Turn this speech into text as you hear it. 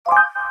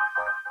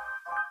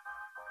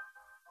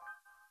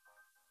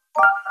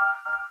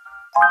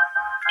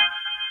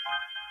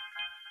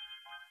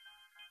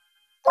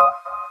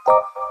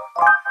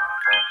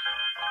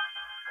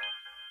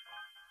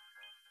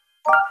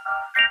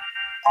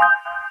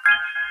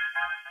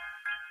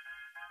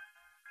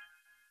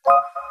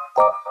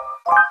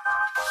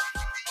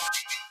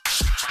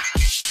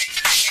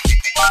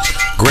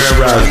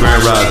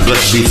Grand Rise,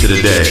 blessed beats of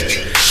the day.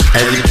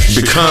 As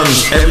it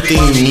becomes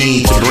everything you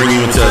need to bring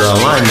you into the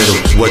alignment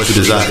of what you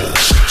desire.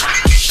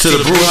 To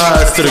the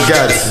Brujas, to the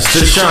goddesses, to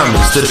the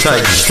shamans, to the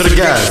titans, to the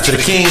guys, to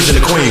the kings and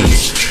the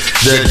queens,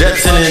 the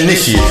adepts and the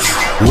initiates.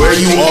 Where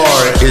you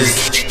are is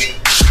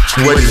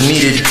what is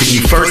needed to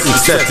be first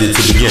accepted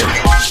to begin.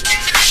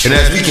 And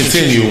as we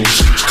continue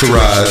to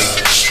rise,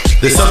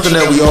 there's something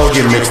that we all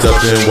get mixed up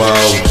in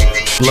while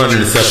learning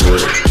to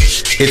separate.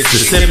 It's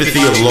the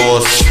sympathy of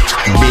loss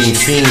being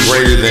seen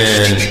greater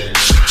than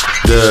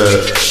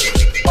the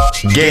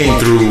gain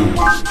through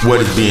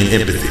what is being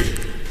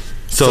empathy.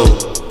 So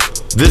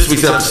this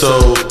week's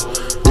episode,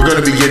 we're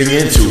going to be getting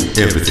into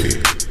empathy,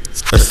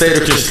 a state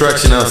of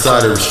construction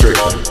outside of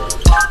restriction.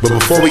 But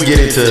before we get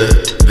into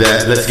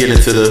that, let's get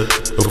into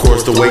of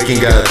course, the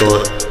Waking God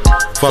Thought,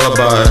 followed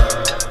by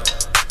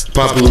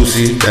Papa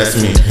Lucy, that's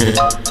me,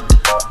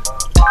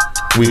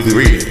 weekly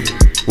reading.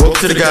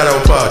 Welcome to the God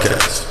Hour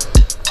Podcast.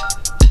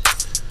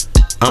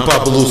 I'm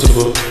Papa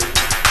Lucifer,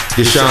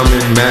 your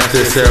shaman,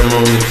 master of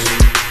ceremonies,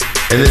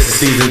 and this is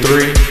season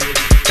 3,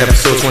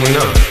 episode 29,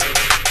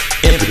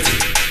 empathy.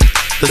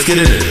 Let's get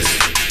into this.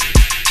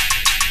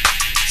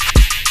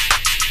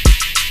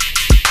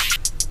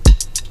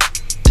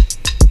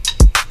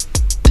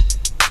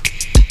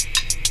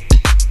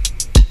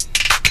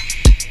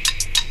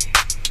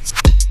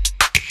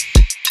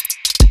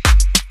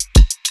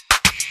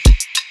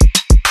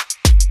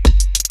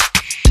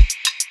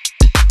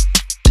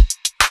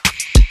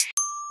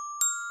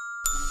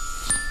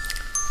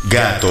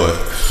 God thought,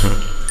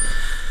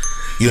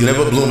 you'll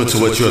never bloom into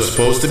what you're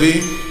supposed to be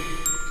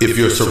if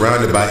you're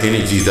surrounded by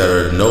energies that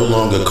are no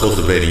longer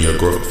cultivating your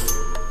growth.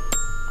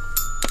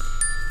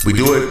 We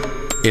do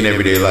it in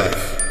everyday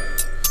life.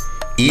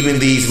 Even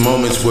these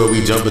moments where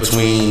we jump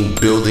between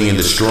building and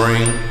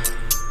destroying,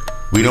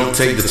 we don't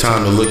take the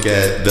time to look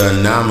at the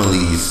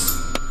anomalies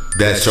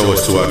that show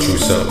us to our true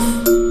self.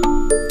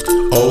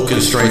 Old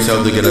constraints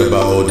help to get up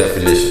by old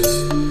definitions.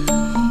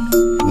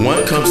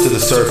 One comes to the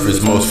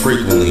surface most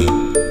frequently,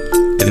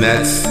 and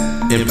that's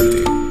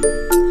empathy.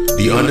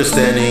 The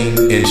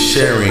understanding and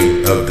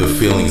sharing of the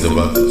feelings of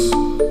others.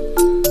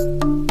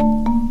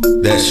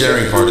 That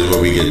sharing part is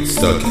where we get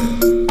stuck in.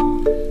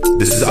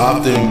 This is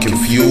often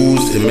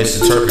confused and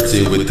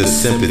misinterpreted with the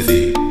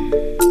sympathy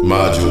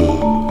module,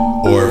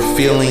 or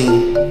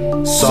feeling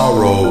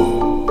sorrow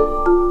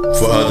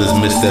for others'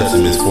 missteps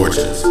and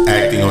misfortunes,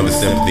 acting on the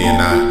sympathy and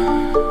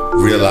not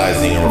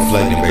realizing and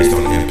reflecting based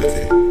on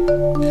empathy.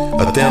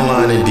 A thin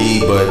line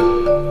indeed, but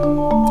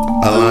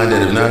a line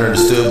that if not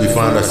understood, we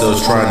find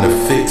ourselves trying to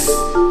fix,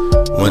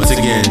 once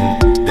again,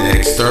 the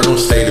external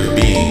state of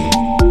being,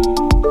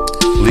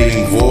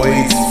 leaving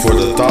voids for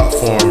the thought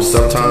forms,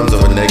 sometimes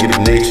of a negative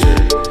nature,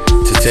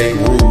 to take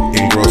root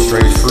and grow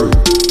strange fruit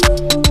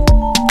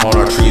on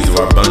our trees of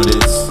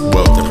abundance,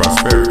 wealth, and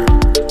prosperity.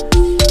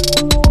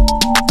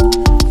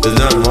 There's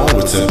nothing wrong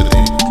with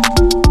sympathy,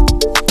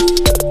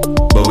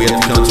 but we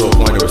have to come to a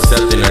point of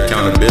accepting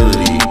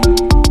accountability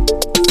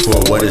for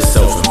what is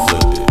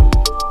self-inflicted.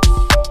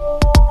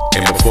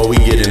 And before we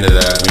get into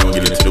that, we're going to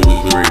get into the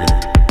weekly reading.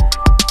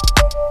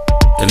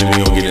 And then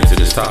we're going to get into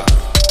this topic.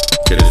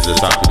 Because it's a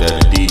topic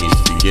that indeed needs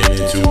to be getting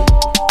into,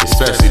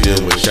 especially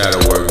dealing with shadow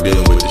work,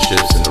 dealing with the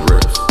shifts and the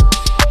rifts.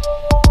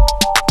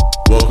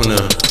 Welcome to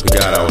the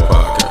God Hour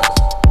Podcast.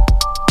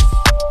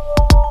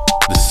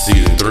 This is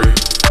season 3,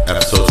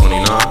 episode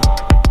 29,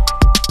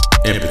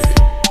 empathy.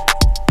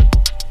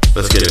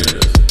 Let's get into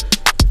this.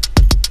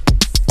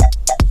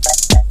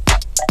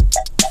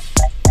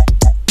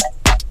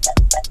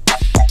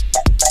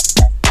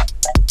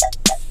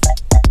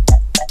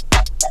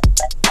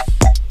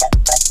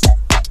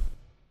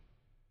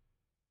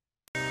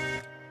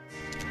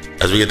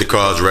 As we get the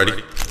cards ready,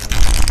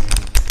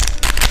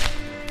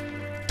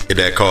 get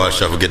that card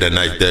shuffle, get that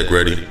nice deck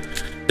ready.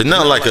 It's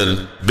not like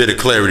a bit of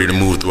clarity to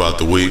move throughout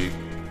the week.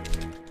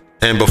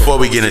 And before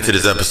we get into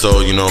this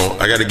episode,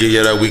 I got to give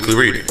you that weekly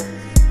reading.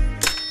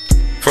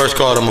 First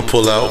card I'm going to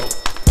pull out.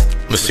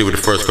 Let's see where the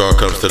first card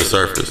comes to the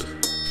surface.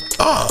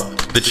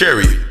 The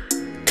Chariot.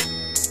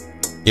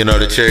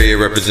 The Chariot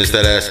represents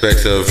that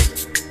aspect of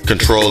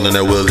control and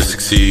that will to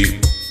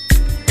succeed.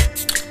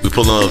 We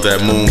pull out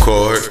that Moon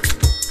card,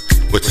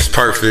 which is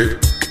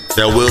perfect.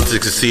 That will to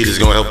succeed is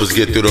going to help us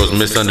get through those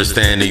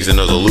misunderstandings and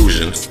those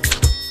illusions.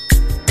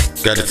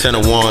 Got the Ten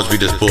of Wands we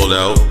just pulled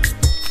out.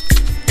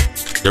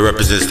 That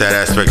represents that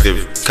aspect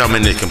of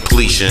coming to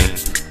completion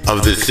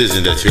of the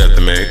decision that you have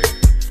to make.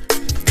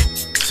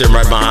 Sitting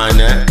right behind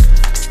that,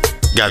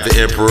 got the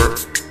Emperor.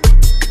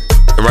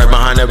 And right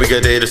behind that, we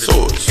got the Eight of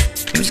Swords.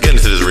 Let's get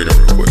into this reading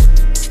real quick.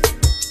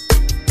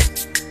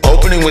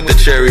 Opening with the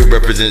Chariot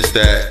represents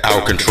that our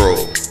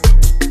control.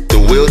 The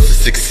will to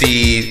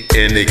succeed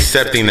and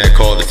accepting that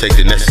call to take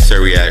the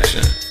necessary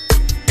action.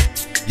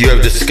 You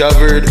have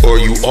discovered, or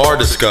you are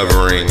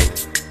discovering,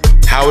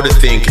 how to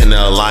think in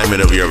the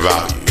alignment of your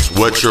values.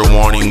 what you're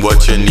wanting,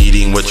 what you're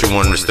needing, what you're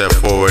wanting to step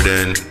forward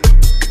in.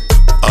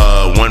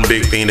 One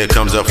big thing that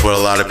comes up for a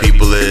lot of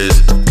people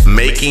is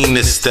making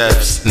the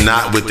steps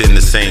not within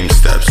the same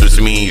steps, which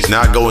means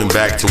not going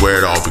back to where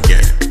it all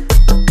began.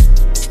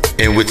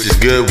 And which is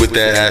good with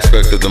that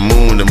aspect of the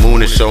moon. The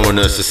moon is showing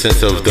us a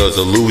sense of those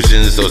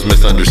illusions, those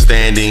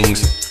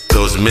misunderstandings,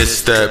 those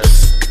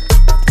missteps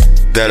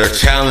that are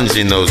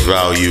challenging those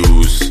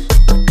values.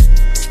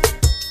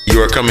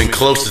 You are coming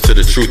closer to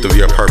the truth of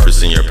your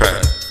purpose and your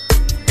path.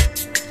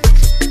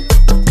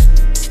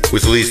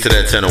 Which leads to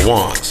that Ten of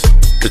Wands.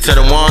 The Ten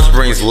of Wands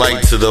brings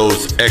light to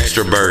those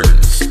extra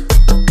burdens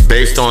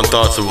based on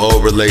thoughts of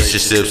old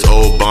relationships,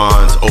 old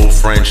bonds, old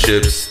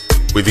friendships,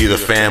 with either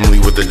family,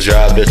 with the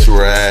job that you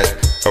were at,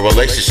 a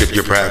relationship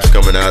you're perhaps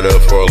coming out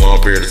of for a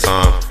long period of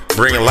time,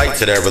 bringing light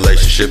to that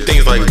relationship,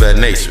 things like that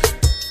nature.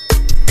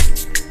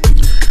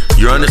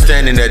 You're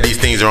understanding that these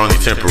things are only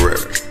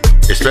temporary,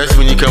 especially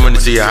when you're coming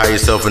into your higher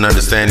self and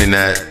understanding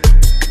that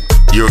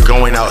you're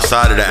going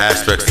outside of the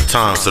aspects of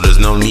time, so there's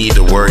no need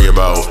to worry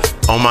about,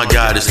 oh my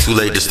God, it's too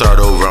late to start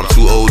over, I'm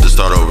too old to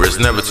start over. It's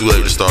never too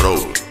late to start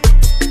over.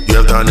 You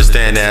have to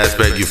understand the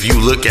aspect. If you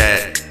look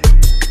at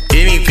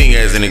anything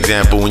as an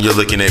example, when you're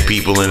looking at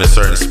people in a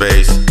certain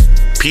space,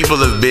 people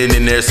have been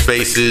in their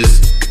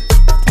spaces.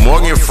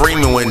 Morgan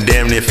Freeman went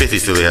damn near 50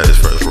 till he had his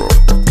first role.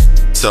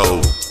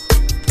 So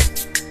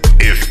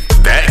if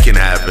that can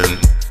happen,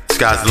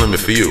 sky's the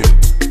limit for you.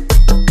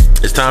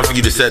 It's time for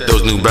you to set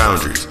those new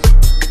boundaries.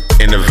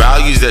 And the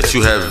values that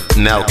you have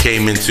now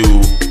came into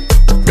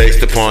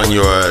based upon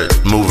your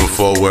moving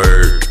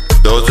forward,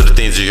 those are the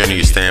things that you're going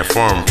to stand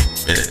firm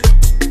in,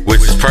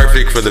 which is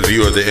perfect for the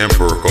view of the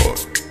Emperor card.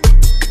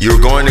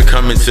 You're going to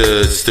come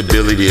into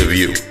stability of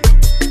you.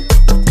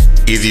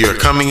 Either you're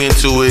coming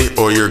into it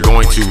or you're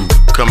going to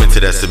come into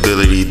that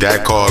stability.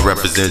 That card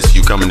represents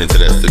you coming into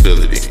that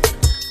stability.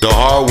 The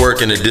hard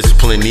work and the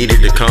discipline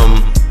needed to come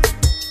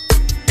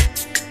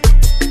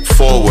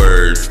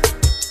forward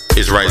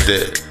is right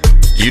there.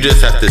 You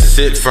just have to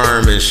sit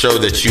firm and show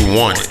that you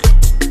want it.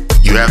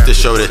 You have to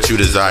show that you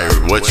desire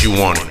it, what you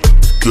want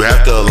it. You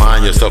have to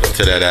align yourself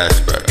into that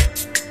aspect.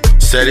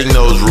 Setting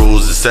those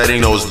rules,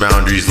 setting those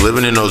boundaries,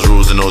 living in those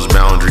rules and those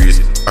boundaries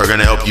are going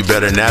to help you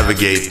better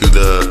navigate through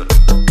the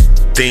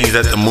things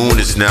that the moon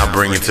is now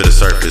bringing to the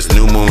surface.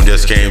 New moon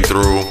just came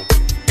through.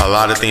 A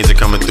lot of things are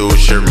coming through.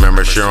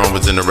 Remember, Chiron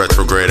was in the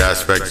retrograde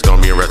aspect. It's going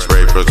to be in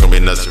retrograde, but it's going to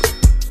be another.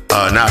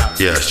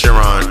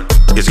 Chiron.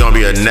 It's going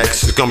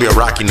to be a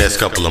rocky next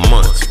couple of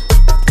months.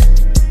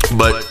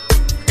 But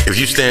if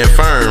you stand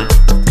firm,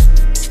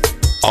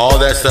 all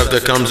that stuff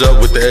that comes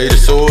up with the Eight of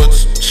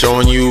Swords,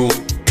 showing you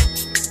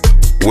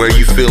where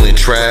you feeling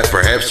trapped,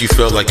 perhaps you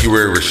felt like you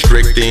were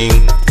restricting,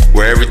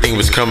 where everything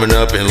was coming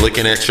up and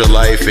looking at your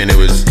life and it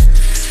was,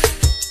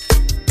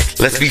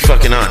 let's be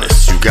fucking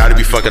honest. You gotta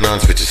be fucking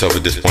honest with yourself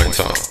at this point in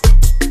time.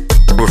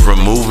 With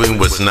removing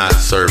what's not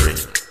serving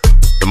you.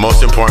 The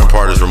most important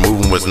part is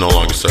removing what's no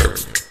longer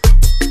serving you.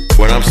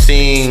 What I'm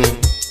seeing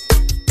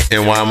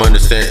and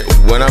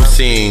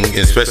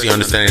especially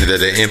understanding that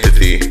the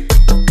empathy,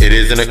 it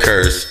isn't a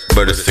curse,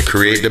 but it's to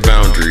create the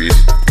boundaries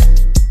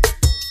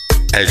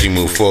as you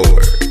move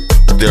forward.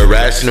 The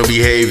irrational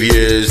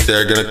behaviors that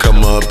are gonna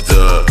come up,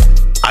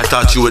 I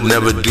thought you would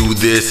never do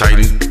this, I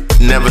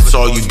never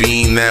saw you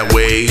being that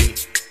way.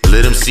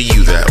 Let them see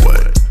you that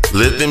way.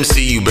 Let them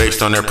see you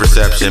based on their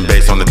perception,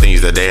 based on the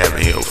things that they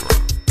haven't healed from.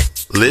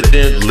 Let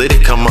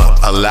it come up.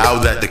 Allow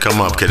that to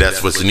come up, because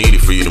that's what's needed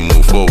for you to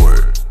move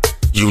forward.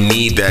 You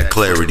need that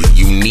clarity.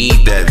 You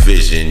need that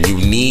vision. You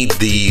need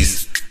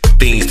these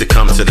things to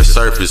come to the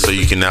surface so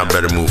you can now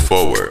better move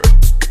forward.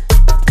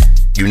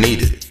 You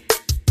need it.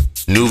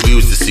 New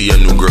views to see your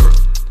new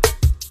growth.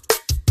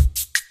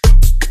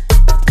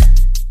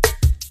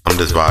 I'm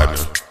just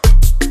vibing.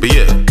 But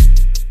yeah.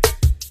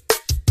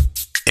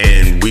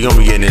 And we're going to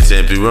be getting into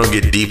empathy. We're going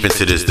to get deep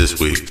into this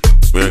week.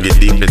 We're going to get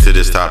deep into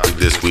this topic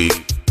this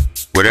week.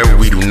 Whatever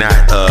we do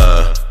not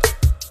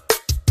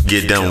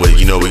get done with,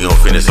 we're going to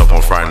finish up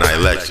on Friday Night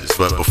Lectures.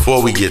 But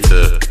before we get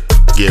to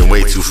getting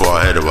way too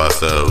far ahead of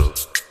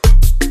ourselves,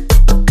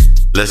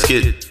 let's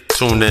get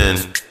tuned in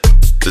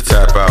to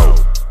tap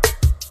out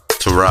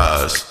to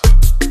rise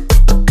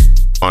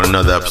on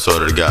another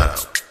episode of The God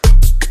Hour.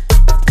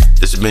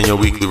 This has been your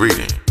weekly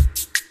reading.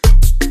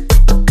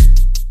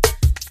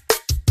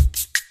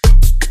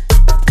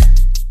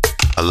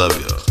 I love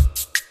y'all.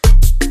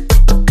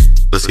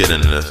 Let's get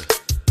into this.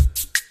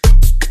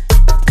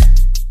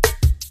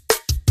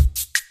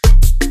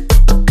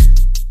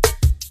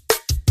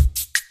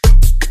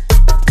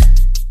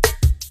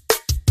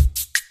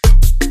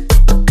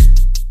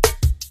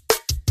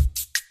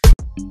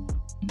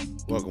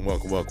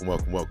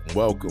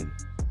 Welcome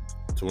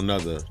to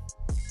another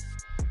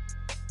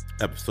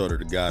episode of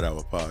the God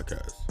Hour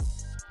podcast.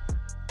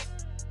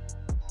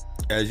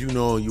 As you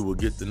know, you will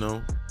get to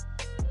know,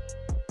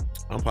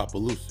 I'm Papa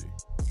Lucy.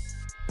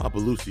 Papa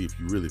Lucy, if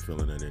you're really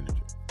feeling that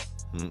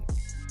energy.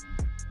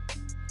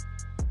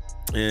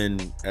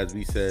 And as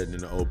we said in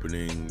the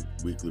opening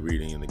weekly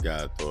reading in the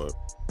God Thought,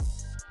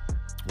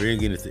 we're going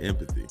to get into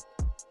empathy.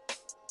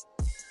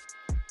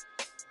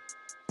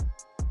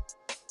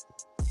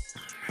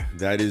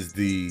 That is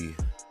the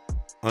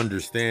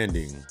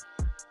understanding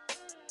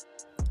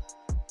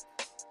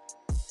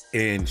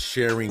and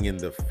sharing in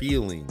the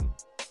feeling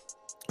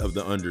of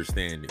the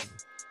understanding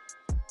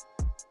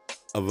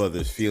of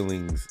others'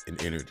 feelings and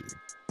energy.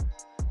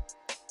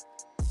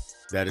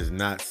 That is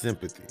not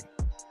sympathy.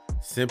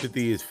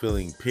 Sympathy is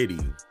feeling pity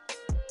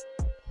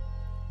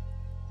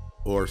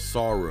or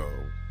sorrow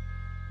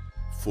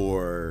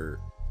for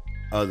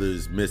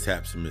others'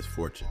 mishaps and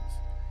misfortunes.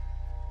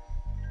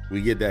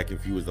 We get that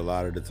confused a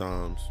lot of the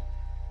times.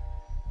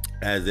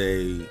 As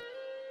a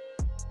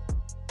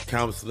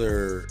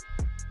counselor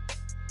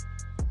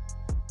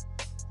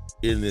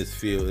in this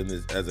field,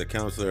 as a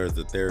counselor, as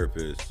a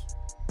therapist,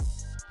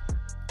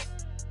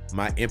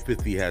 my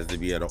empathy has to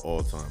be at an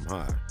all-time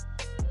high.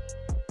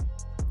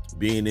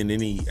 Being in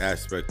any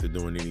aspect of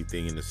doing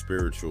anything in the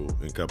spiritual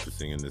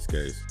encompassing in this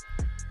case,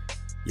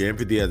 your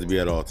empathy has to be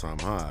at all-time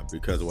high,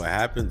 because what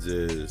happens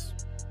is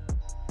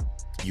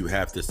you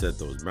have to set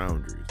those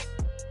boundaries.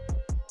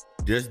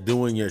 Just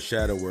doing your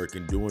shadow work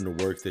and doing the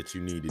work that you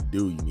need to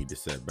do, you need to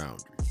set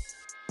boundaries.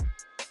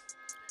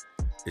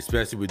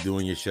 Especially with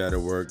doing your shadow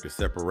work, the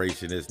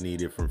separation that's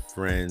needed from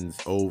friends,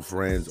 old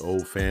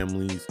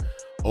families,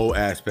 old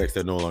aspects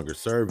that no longer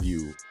serve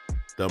you.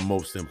 The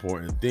most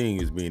important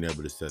thing is being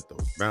able to set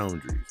those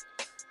boundaries.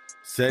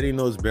 Setting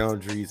those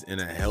boundaries in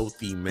a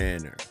healthy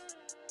manner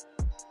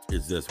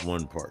is just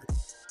one part.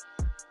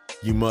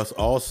 You must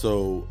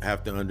also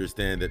have to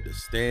understand that the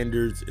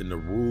standards and the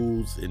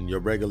rules and your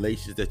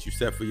regulations that you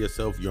set for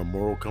yourself, your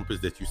moral compass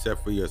that you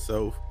set for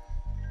yourself,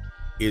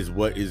 is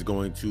what is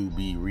going to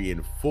be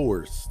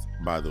reinforced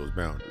by those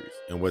boundaries,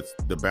 and what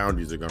the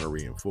boundaries are going to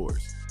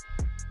reinforce.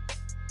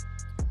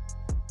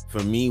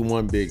 For me,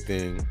 one big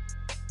thing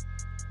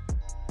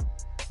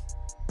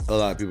a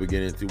lot of people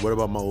get into, what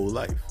about my old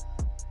life?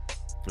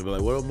 They'll be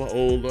like, what about my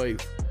old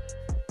life?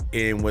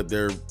 And what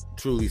they're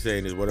truly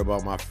saying is, what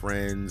about my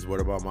friends?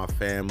 What about my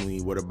family?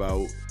 What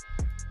about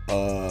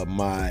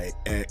my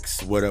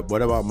ex? What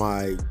about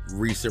my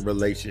recent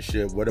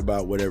relationship? What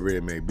about whatever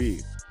it may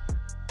be?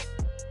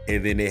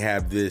 And then they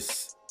have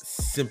this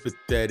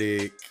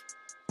sympathetic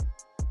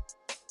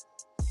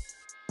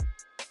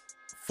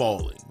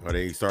falling, or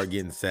they start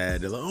getting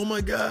sad. They're like, oh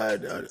my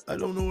God, I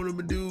don't know what I'm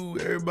gonna do.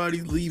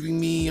 Everybody's leaving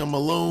me. I'm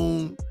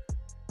alone.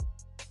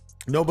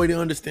 Nobody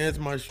understands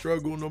my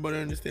struggle. Nobody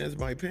understands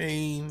my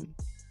pain.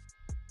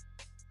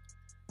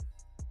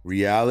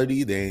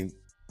 Reality,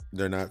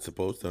 they're not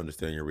supposed to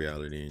understand your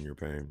reality and your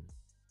pain.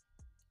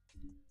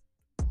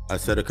 I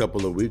said a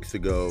couple of weeks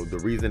ago, the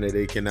reason that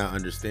they cannot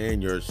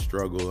understand your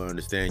struggle or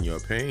understand your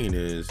pain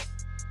is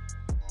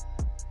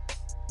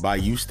by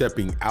you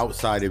stepping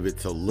outside of it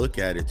to look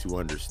at it, to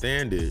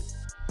understand it,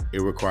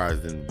 it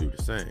requires them to do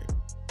the same.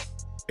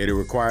 It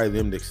requires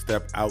them to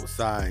step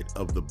outside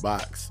of the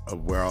box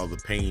of where all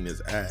the pain is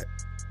at,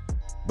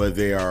 but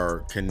they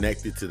are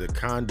connected to the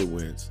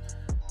conduits.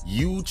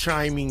 You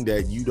chiming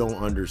that you don't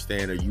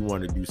understand or you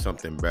want to do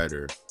something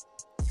better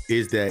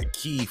is that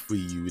key for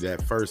you,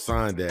 that first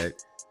sign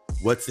that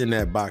what's in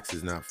that box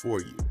is not for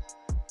you.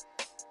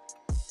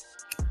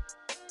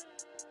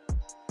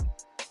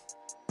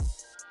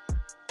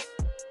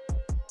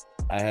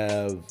 I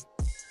have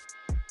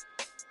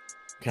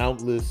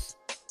countless,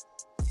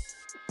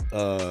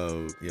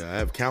 I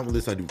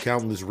do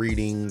countless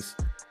readings,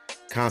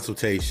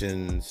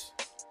 consultations,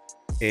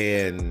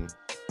 and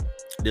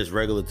just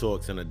regular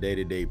talks in a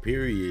day-to-day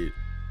period.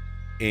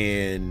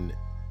 And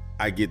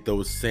I get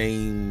those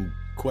same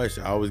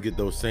questions. I always get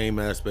those same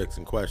aspects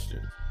and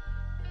questions.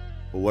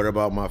 But what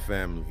about my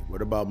family?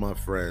 What about my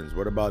friends?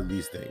 What about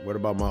these things? What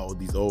about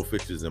these old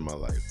fixtures in my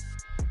life?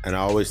 And I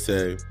always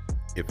say,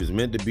 if it's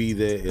meant to be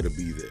there, it'll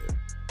be there.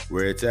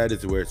 Where it's at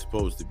is where it's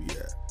supposed to be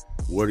at.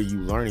 What are you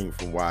learning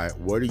from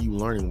what are you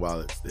learning while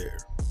it's there?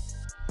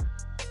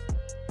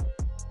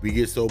 We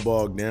get so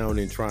bogged down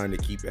in trying to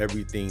keep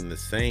everything the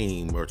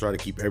same or try to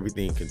keep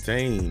everything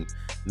contained,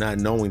 not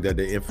knowing that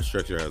the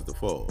infrastructure has to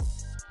fall.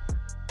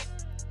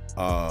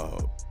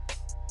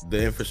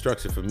 The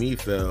infrastructure for me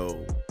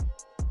fell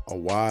a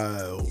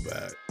while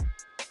back.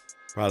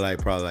 Probably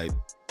like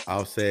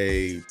I'll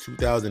say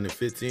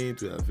 2015,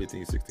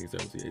 16,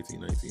 17, 18,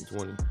 19,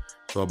 20.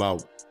 So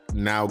about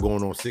now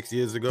going on 6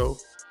 years ago.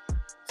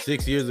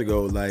 6 years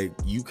ago, like,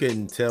 you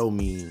couldn't tell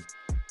me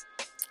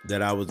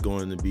that I was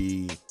going to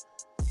be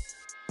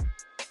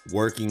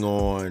working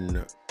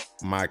on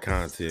my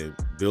content,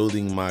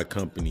 building my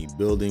company,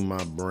 building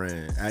my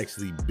brand,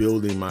 actually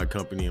building my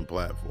company and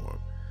platform,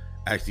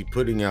 actually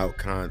putting out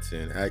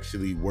content,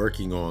 actually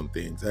working on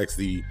things,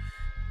 actually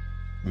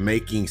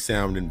making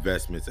sound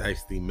investments,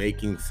 actually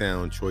making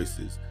sound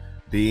choices,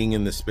 being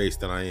in the space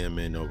that I am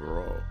in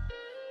overall.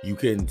 You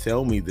couldn't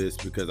tell me this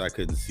because I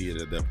couldn't see it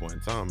at that point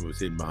in time. It was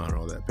hidden behind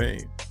all that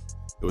pain.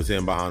 It was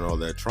hidden behind all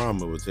that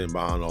trauma. It was hidden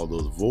behind all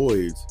those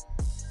voids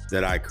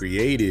that I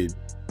created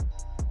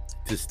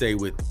to stay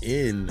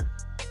within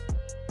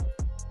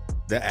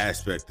the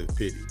aspect of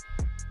pity.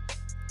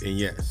 And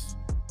yes,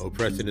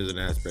 oppression is an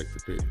aspect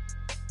of pity.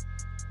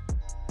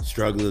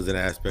 Struggle is an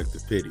aspect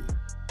of pity.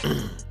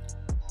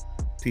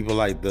 People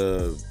like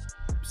to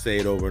say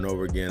it over and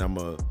over again.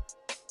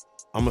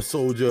 I'm a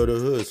soldier of the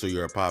hood, so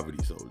you're a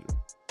poverty soldier.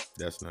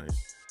 That's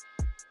nice.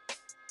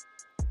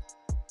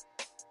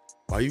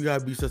 Why you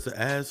gotta be such an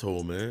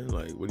asshole, man?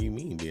 Like, what do you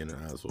mean being an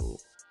asshole?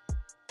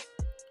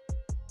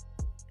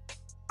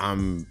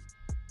 I'm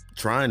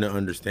trying to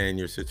understand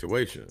your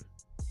situation.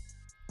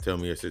 Tell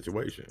me your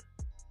situation.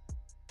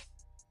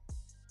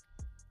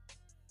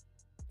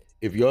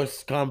 If your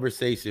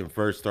conversation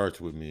first starts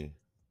with me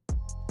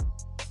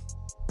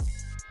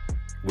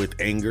with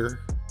anger,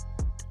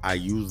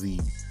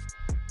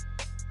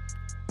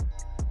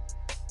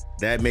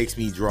 that makes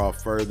me draw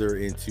further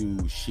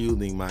into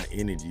shielding my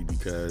energy,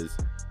 because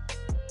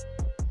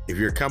if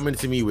you're coming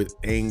to me with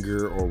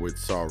anger or with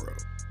sorrow,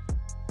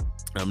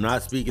 I'm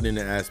not speaking in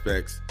the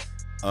aspects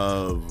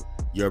of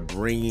you're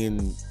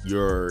bringing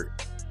your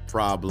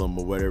problem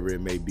or whatever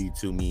it may be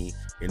to me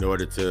in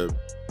order to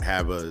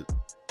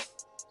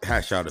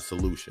hash out a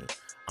solution.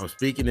 I'm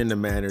speaking in the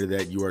manner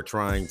that you are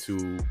trying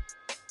to,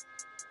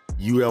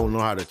 you don't know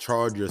how to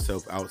charge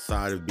yourself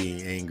outside of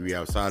being angry,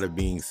 outside of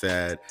being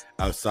sad,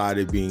 outside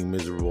of being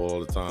miserable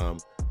all the time.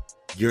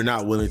 You're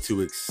not willing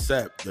to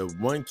accept. The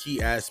one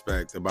key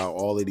aspect about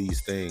all of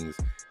these things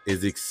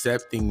is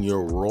accepting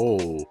your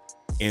role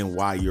and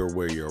why you're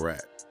where you're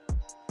at.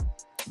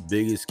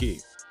 Biggest key.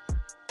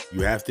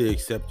 You have to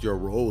accept your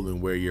role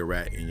and where you're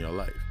at in your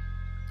life.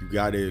 You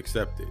got to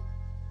accept it.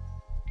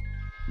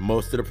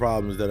 Most, not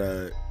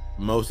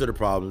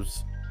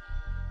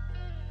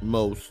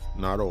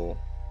all,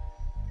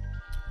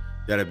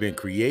 that have been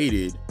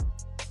created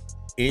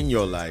in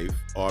your life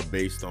are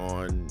based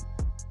on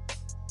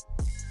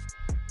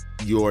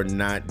you're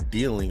not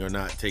dealing or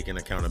not taking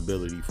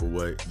accountability for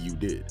what you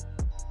did.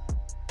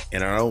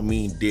 And I don't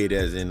mean did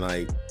as in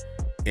like,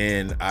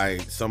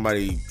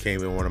 somebody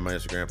came in one of my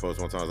Instagram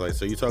posts one time, I was like,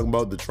 so you talking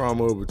about the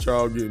trauma of a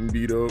child getting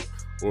beat up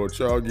or a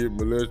child getting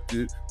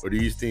molested or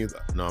these things?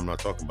 No, I'm not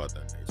talking about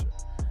that nature.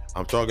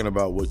 I'm talking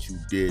about what you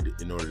did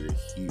in order to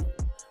heal.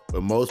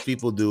 What most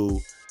people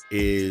do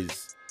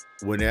is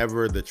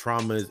whenever the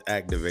trauma is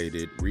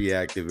activated,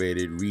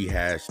 reactivated,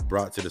 rehashed,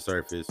 brought to the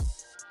surface,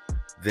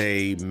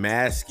 they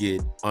mask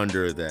it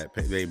under that.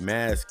 They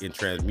mask and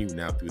transmute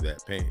now through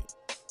that pain.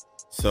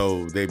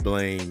 So they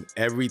blame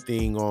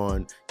everything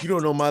on, you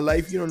don't know my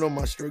life, you don't know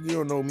my struggle, you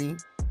don't know me.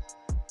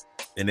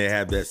 And they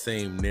have that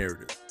same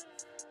narrative.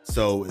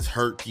 So it's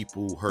hurt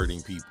people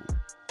hurting people.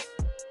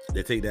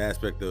 They take the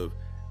aspect of,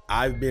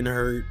 I've been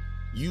hurt,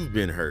 you've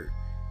been hurt.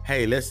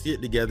 Hey, let's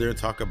get together and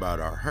talk about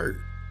our hurt.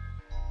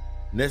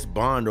 Let's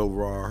bond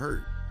over our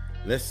hurt.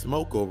 Let's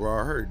smoke over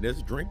our hurt.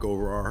 Let's drink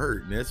over our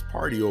hurt. Let's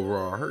party over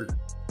our hurt.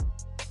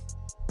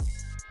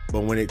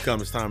 But when it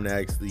comes time to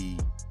actually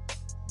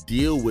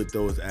deal with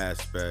those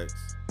aspects,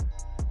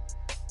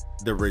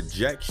 the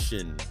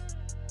rejection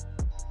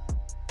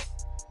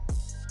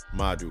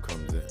module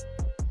comes in.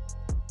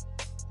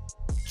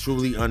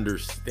 Truly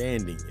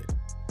understanding it,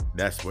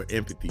 that's where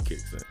empathy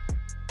kicks in.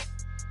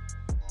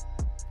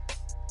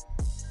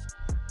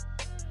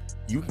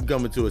 You can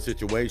come into a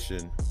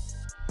situation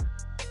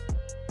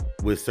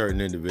with certain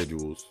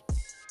individuals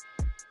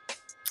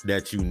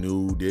that you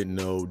knew, didn't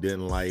know,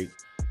 didn't like,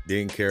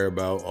 didn't care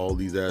about, all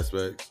these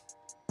aspects.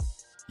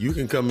 You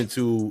can come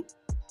into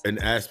an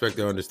aspect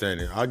of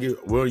understanding.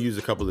 We'll use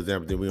a couple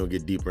examples, then we're gonna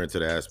get deeper into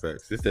the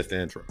aspects. This is just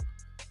the intro.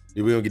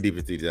 Then we're gonna get deeper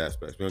into these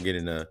aspects. We're gonna get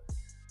into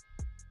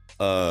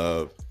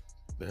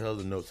the hell are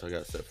the notes I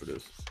got set for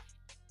this.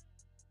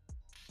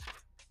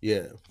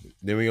 Yeah.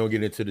 Then we're gonna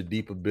get into the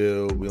deeper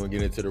build. We're gonna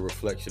get into the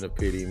reflection of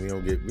pity. We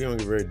don't get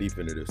very deep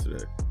into this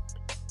today.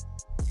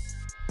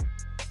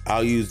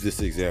 I'll use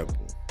this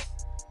example.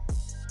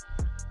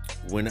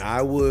 When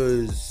I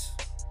was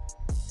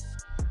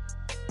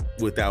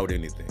without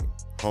anything,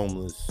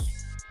 homeless,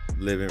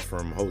 living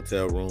from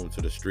hotel room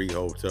to the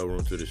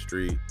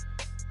street,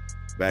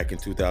 back in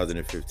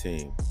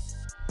 2015,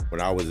 when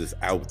I was just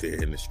out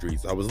there in the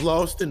streets, I was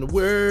lost in the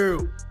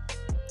world.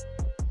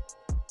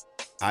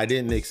 I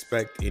didn't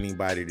expect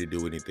anybody to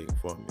do anything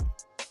for me.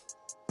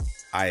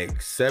 I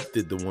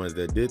accepted the ones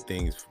that did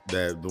things,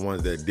 the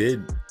ones that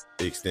did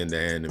extend the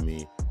hand to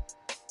me,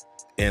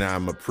 and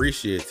I'm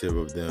appreciative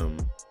of them.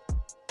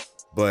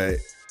 But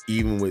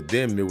even with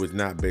them, it was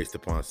not based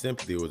upon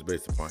sympathy, it was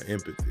based upon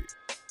empathy.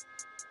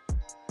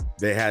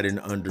 They had an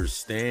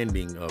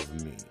understanding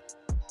of me.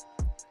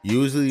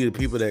 Usually the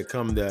people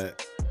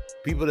that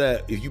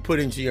if you put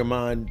into your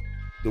mind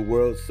the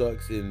world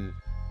sucks and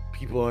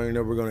people aren't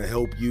never going to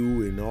help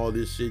you and all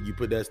this shit, you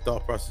put that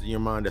thought process in your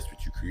mind, that's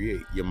what you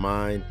create. Your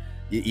mind,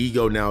 your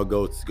ego now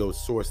goes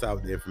source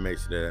out the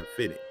information that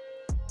fitting.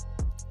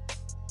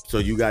 So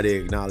you got to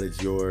acknowledge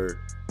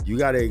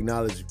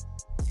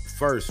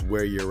first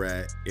where you're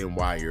at and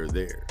why you're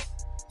there.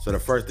 So the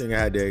first thing I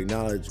had to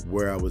acknowledge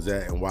where I was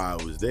at and why I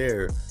was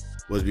there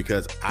was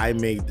because I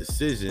made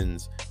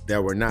decisions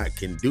that were not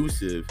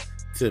conducive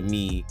to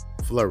me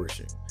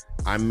flourishing.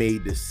 I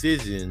made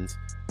decisions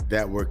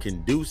that were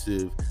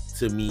conducive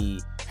to me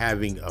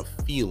having a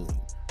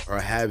feeling or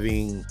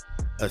having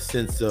a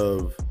sense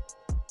of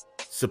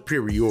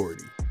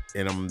superiority.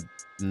 And I'm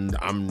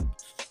I'm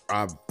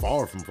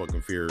far from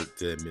fucking fear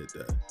to admit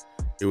that.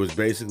 It was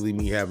basically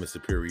me having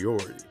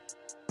superiority.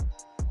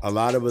 A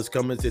lot of us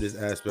come into this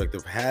aspect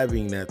of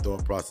having that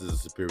thought process of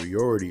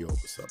superiority over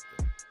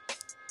something.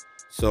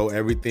 So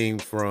everything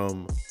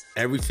from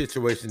every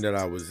situation that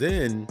I was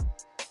in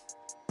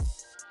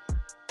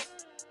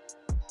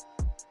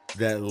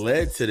that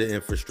led to the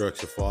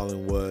infrastructure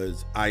falling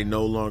was I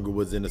no longer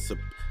was in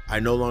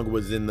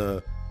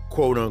the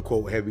quote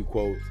unquote heavy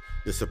quotes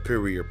the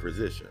superior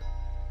position.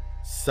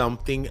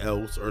 Something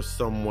else or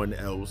someone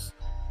else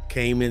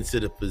came into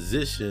the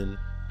position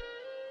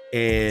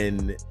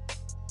and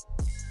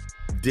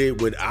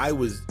did what I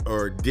was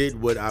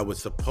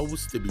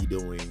supposed to be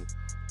doing,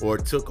 or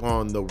took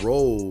on the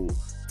role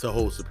to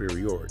hold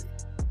superiority.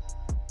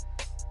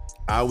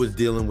 I was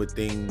dealing with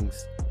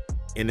things,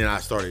 and then I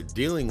started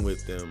dealing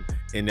with them,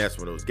 and that's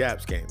where those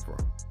gaps came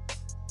from.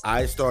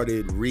 I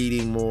started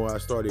reading more, I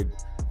started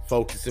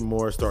focusing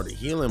more, started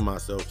healing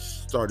myself,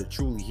 started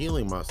truly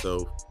healing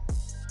myself,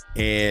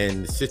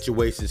 and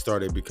situations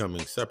started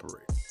becoming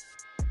separated.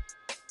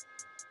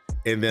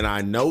 And then I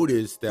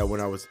noticed that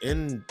when I was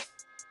in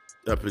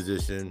a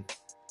position,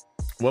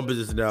 one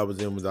position that I was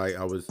in was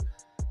I was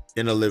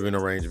in a living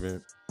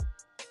arrangement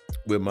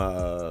with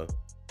my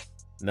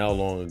now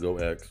long ago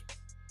ex.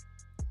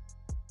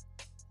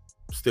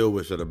 Still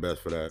wish her the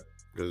best for that,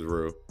 because it's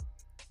real.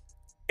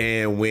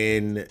 And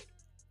when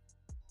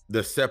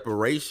the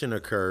separation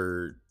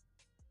occurred,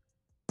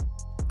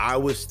 I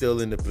was still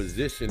in the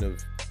position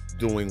of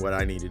doing what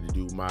I needed to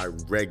do, my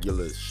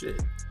regular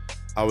shit.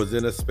 I was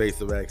in a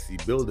space of actually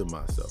building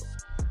myself.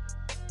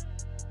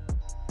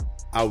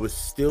 I was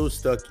still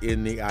stuck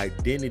in the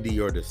identity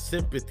or the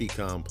sympathy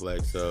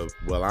complex of,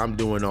 well, I'm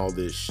doing all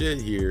this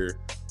shit here.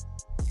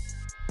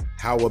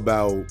 How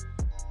about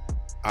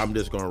I'm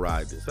just gonna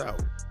ride this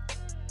out?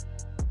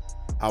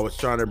 I was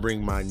trying to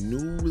bring my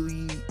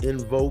newly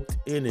invoked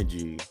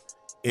energy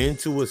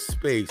into a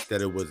space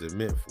that it wasn't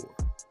meant for.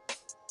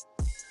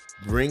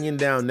 Bringing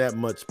down that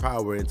much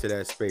power into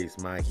that space,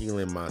 my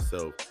healing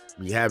myself,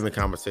 me having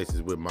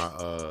conversations with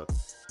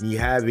me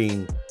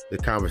having the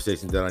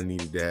conversations that I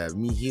needed to have,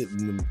 me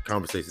hitting the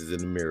conversations in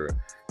the mirror,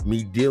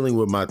 me dealing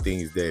with my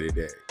things day to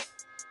day.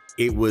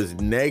 It was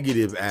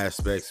negative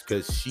aspects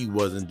because she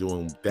wasn't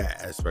doing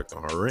that aspect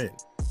on her end.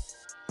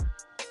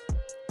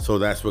 So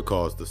that's what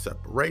caused the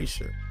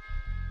separation.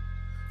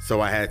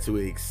 So I had to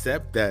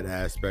accept that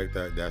aspect.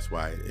 That's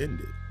why it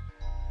ended.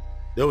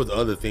 There was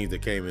other things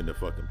that came into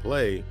fucking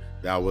play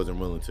that I wasn't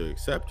willing to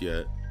accept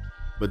yet.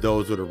 But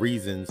those were the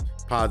reasons,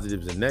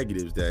 positives and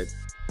negatives, that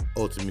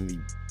ultimately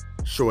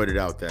shorted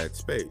out that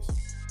space.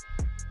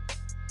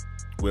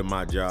 With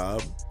my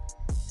job,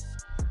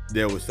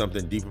 there was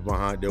something deeper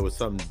behind. It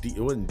wasn't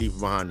deeper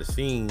behind the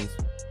scenes,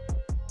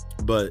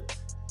 but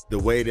the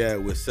way that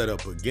it was set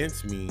up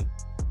against me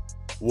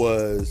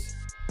was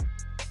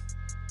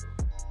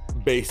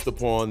based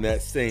upon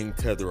that same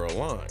tether of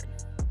line.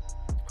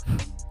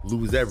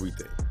 Lose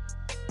everything.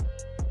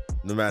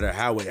 No matter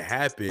how it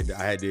happened,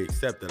 I had to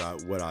accept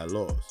that what I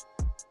lost.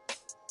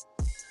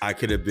 I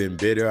could have been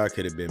bitter, I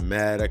could have been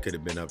mad, I could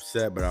have been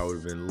upset, but I would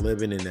have been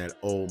living in that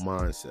old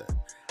mindset.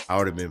 I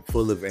would have been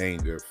full of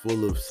anger,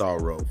 full of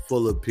sorrow,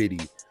 full of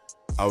pity.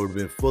 I would have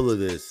been full of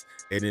this.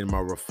 And then my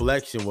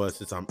reflection was,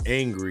 since I'm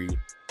angry,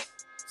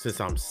 since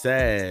I'm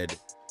sad,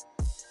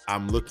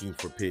 I'm looking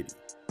for pity.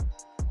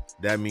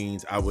 That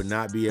means I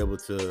wouldn't be able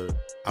to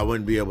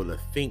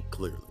think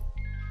clearly.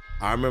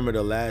 I remember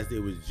it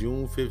was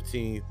June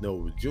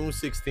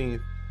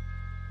 16th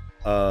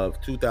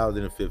of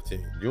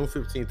 2015. June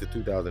 15th of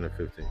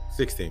 2015.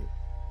 16.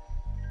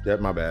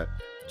 That's my bad.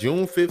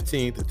 June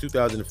 15th of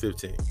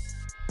 2015.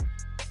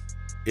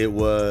 It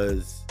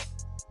was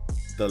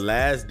the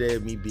last day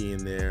of me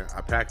being there.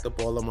 I packed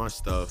up all of my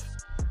stuff,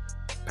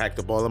 packed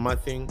up all of my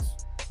things.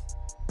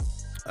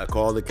 I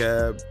called the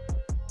cab.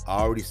 I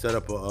already set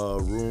up a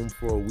room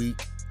for a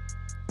week.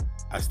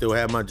 I still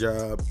had my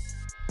job.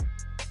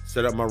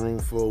 Set up my room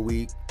for a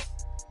week.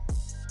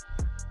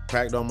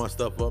 Packed all my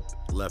stuff up.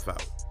 Left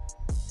out.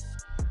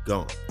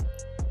 Gone.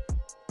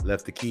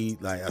 Left the key.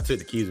 I took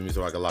the keys with me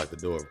so I could lock the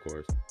door, of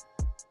course.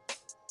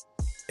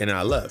 And then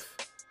I left.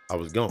 I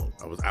was gone.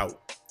 I was out.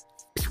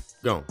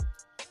 Gone.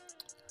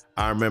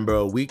 I remember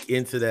a week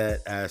into that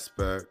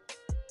aspect.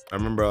 I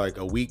remember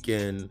a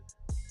weekend,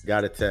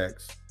 got a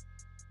text.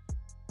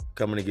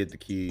 Coming to get the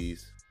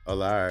keys. All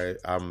right,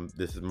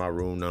 this is my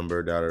room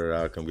number,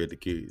 come get the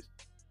keys.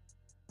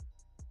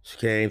 She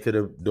came to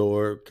the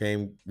door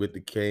with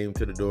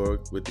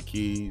the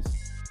keys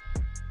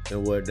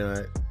and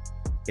whatnot.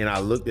 And I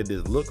looked at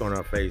this look on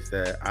her face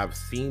that I've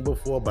seen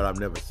before, but I've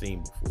never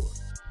seen before.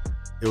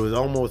 It was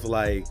almost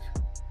like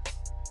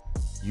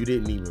you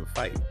didn't even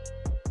fight.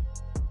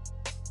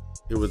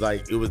 It was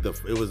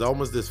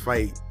almost this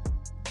fight.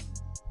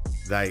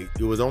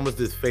 It was almost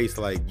this face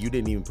like you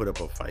didn't even put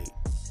up a fight.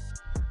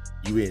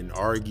 You didn't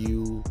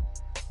argue.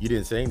 You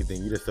didn't say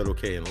anything. You just said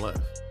okay and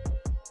left.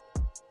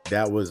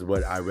 That was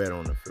what I read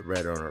on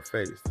her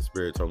face. The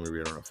spirit told me to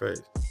read on her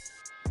face.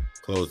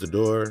 Closed the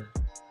door.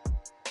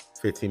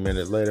 15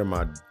 minutes later,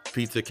 my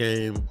pizza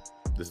came.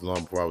 This is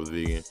long before I was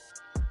vegan.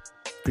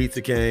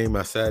 Pizza came.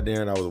 I sat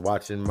there and I was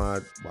watching my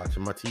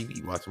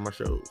TV, watching my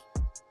shows.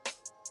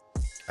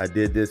 I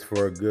did this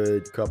for a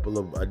good I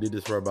did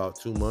this for about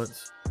 2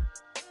 months.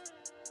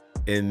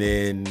 And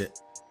then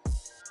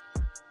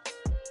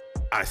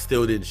I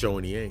still didn't show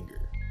any anger.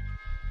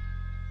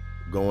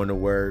 Going to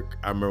work.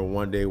 I remember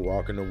one day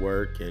walking to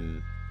work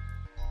and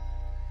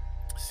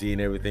seeing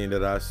everything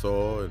that I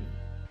saw, and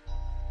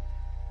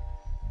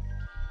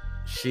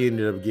she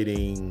ended up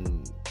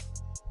getting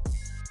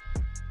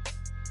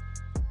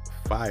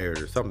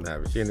fired or something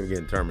happened. She ended up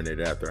getting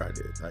terminated after I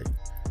did. Like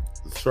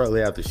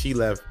shortly after she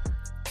left,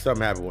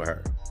 something happened with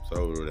her.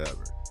 So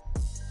whatever.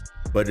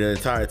 But the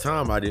entire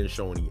time I didn't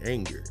show any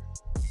anger.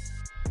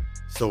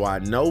 So I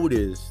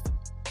noticed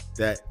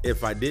that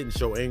if I didn't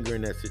show anger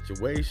in that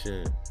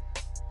situation,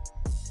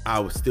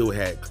 I still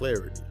had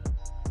clarity.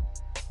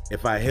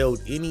 If I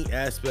held any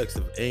aspects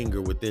of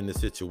anger within the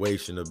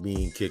situation of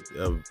being kicked,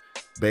 of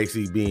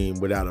basically being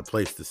without a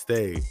place to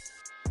stay,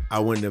 I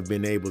wouldn't have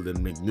been able to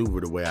maneuver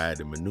the way I had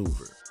to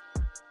maneuver.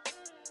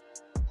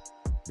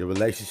 The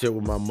relationship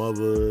with my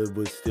mother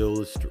was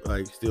still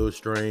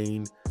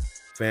strained.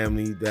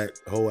 Family, that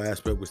whole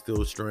aspect was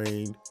still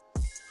strained.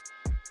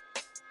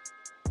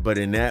 But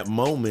in that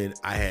moment,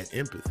 I had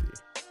empathy.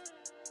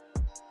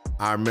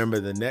 I remember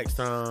the next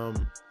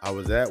time I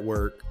was at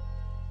work,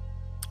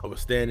 I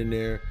was standing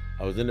there.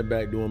 I was in the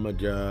back doing my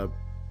job.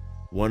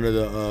 One of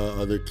the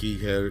other key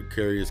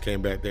carriers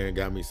came back there and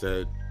got me,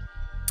 said,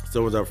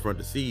 "Someone's up front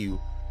to see you."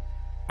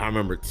 I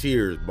remember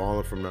tears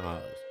bawling from the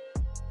eyes.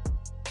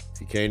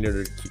 She came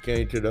to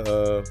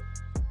the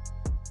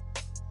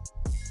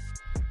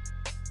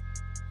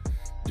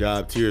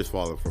job, tears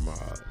falling from her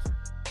eyes.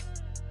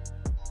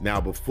 Now,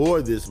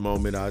 before this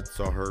moment, I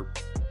saw her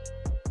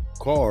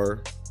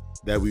car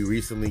that we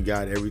recently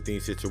got everything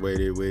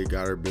situated with,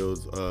 got her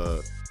bills,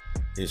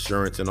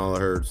 insurance and all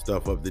of her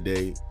stuff up to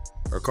date.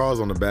 Her car's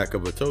on the back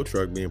of a tow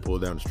truck being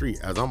pulled down the street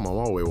as I'm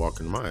on my way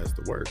walking my ass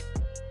to work.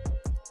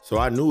 So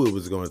I knew it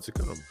was going to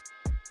come.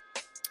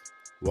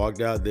 Walked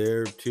out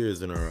there,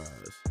 tears in her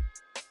eyes.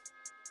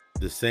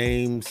 The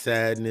same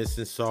sadness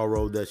and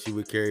sorrow that she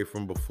would carry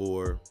from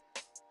before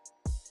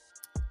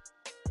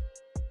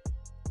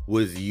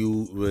was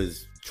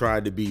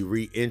tried to be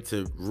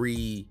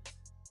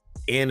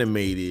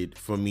reanimated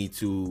for me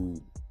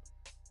to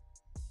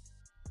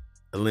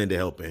lend a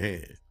helping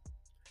hand.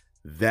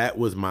 That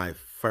was my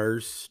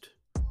first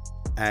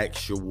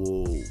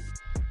actual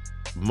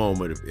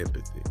moment of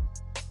empathy.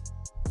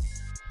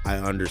 I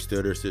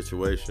understood her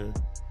situation.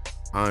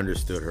 I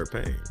understood her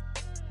pain.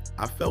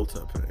 I felt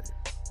her pain.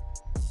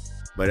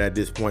 But at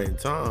this point in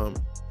time,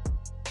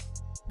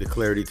 the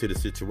clarity to the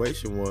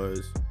situation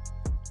was,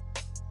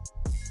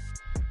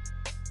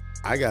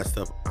 I got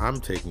stuff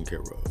I'm taking care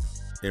of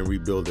and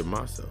rebuilding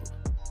myself.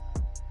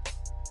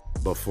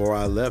 Before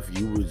I left,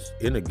 you was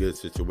in a good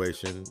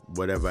situation.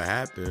 Whatever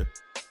happened,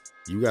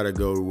 you got to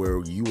go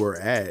where you were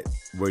at,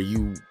 where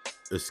you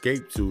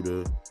escaped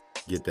to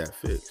get that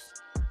fixed.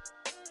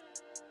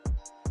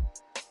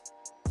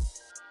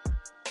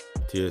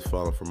 Tears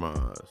falling from my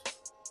eyes.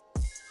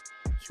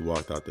 She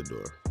walked out the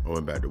door. I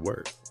went back to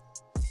work.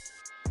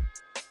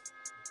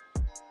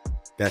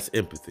 That's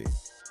empathy.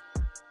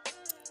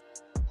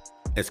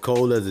 As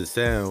cold as it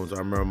sounds, I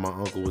remember my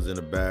uncle was in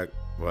the back.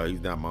 Well,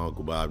 he's not my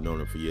uncle, but I've known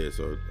him for years,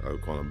 so I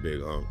would call him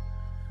Big Unc.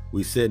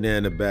 We sitting there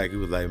in the back. He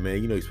was like,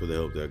 "Man, you know you're supposed to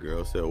help that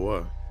girl." I said,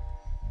 "What?"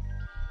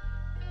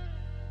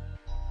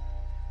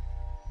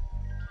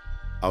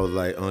 I was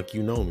like, "Unc,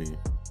 you know me.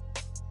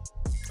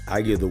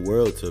 I give the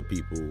world to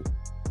people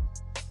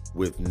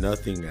with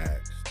nothing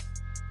asked.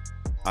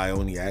 I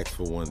only ask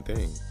for one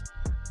thing.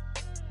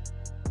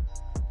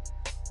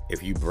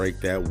 If you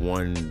break my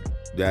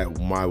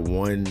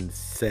one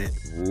set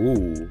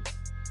rule,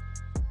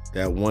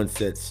 that one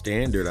set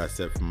standard I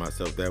set for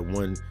myself,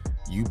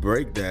 you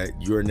break that,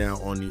 you're now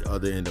on the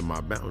other end of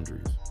my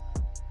boundaries.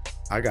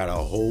 I got a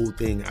whole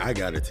thing I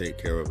got to take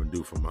care of and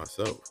do for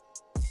myself."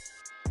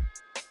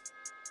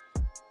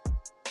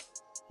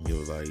 He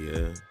was like,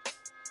 "Yeah,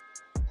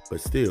 but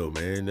still,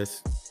 man,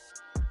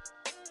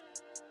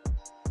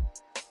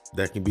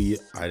 that can be,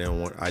 I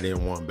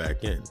didn't want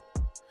back in."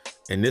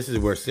 And this is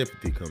where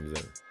sympathy comes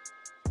in.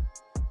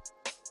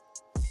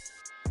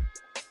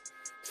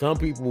 Some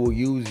people will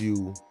use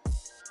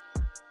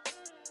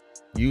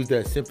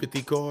that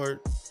sympathy card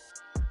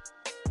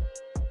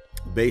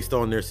based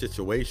on their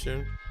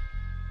situation.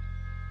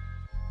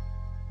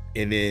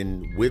 And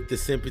then with the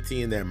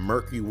sympathy and that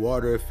murky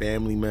water, your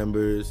family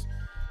members,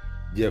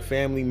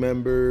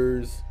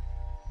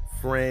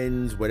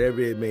 friends,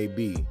 whatever it may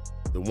be,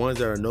 the ones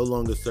that are no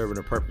longer serving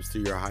a purpose to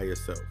your higher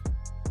self,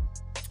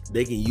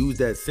 they can use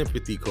that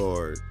sympathy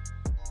card,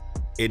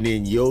 and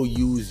then you'll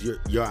use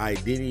your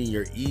identity and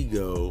your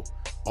ego,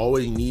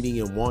 always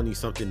needing and wanting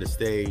something to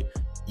stay.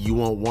 You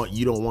don't want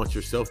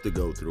yourself to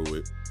go through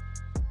it.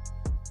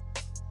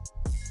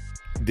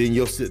 Then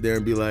you'll sit there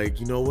and be like,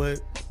 "You know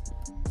what?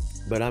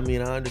 But I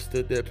mean, I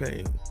understood their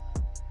pain.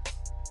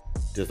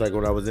 Just like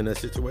when I was in that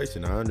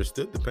situation, I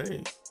understood the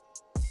pain.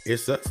 It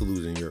sucks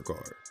losing your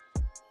car.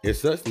 It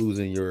sucks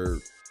losing your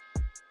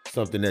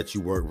something that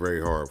you work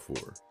very hard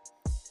for.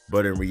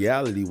 But in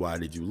reality, why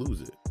did you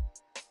lose it?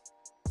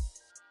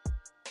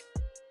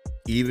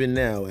 Even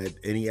now, at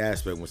any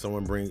aspect, when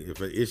someone brings,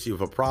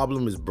 if a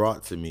problem is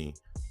brought to me,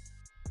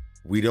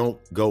 we don't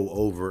go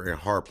over and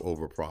harp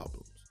over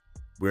problems.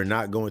 We're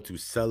not going to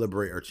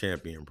celebrate or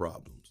champion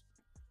problems.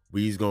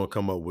 We are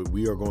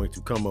going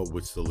to come up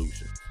with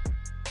solutions.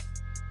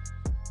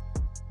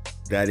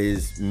 That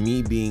is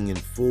me being in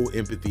full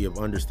empathy of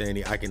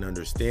understanding. I can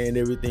understand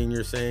everything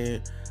you're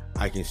saying.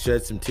 I can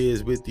shed some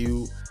tears with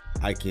you.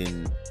 I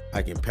can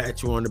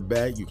pat you on the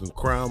back. You can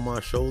cry on my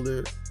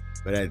shoulder.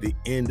 But at the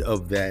end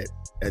of that,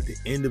 at the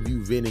end of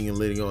you venting and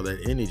letting all that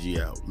energy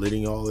out,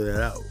 letting all of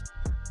that out,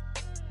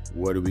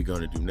 what are we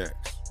going to do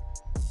next?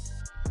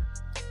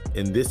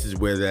 And this is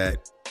where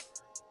that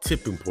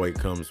tipping point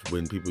comes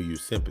when people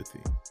use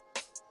sympathy.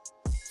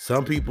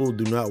 Some people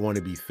do not want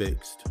to be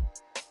fixed.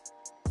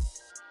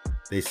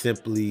 They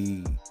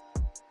simply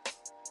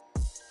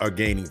are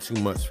gaining too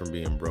much from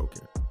being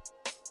broken.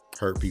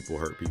 Hurt people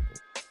hurt people.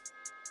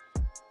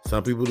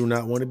 Some people do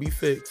not want to be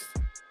fixed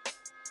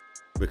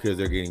because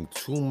they're getting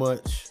too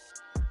much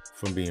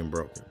from being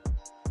broken.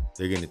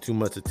 They're getting too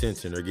much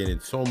attention. They're getting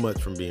so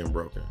much from being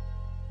broken.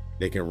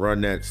 They can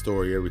run that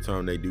story every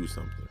time they do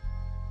something.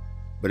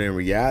 But in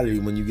reality,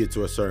 when you get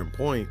to a certain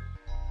point,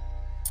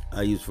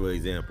 I use for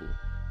example,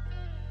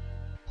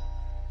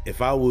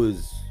 if I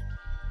was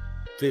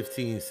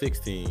 15,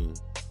 16,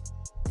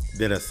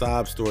 then a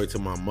sob story to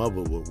my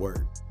mother would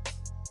work.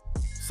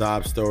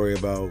 Sob story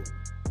about,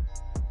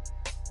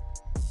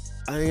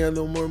 I ain't got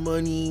no more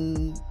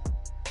money.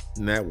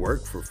 And that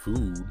worked for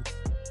food.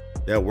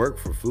 That worked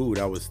for food.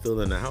 I was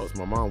still in the house.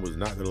 My mom was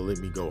not going to let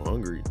me go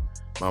hungry.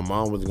 My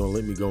mom was going to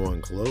let me go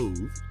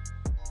unclothed.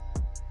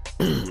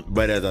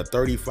 But as a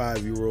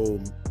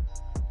 35-year-old,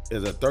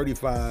 as a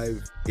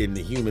 35 in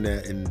the human,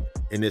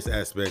 in this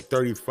aspect,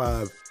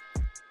 35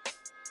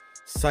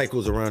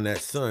 cycles around that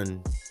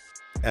sun,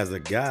 as a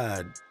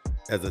god,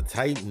 as a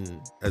titan,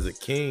 as a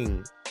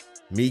king,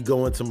 me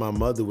going to my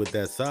mother with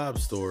that sob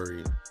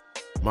story,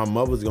 my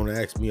mother's going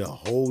to ask me a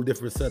whole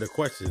different set of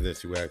questions than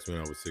she asked me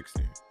when I was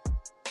 16.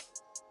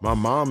 My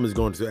mom is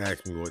going to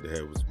ask me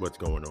what's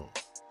going on.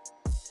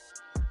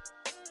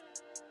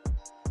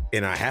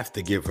 And I have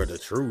to give her the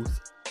truth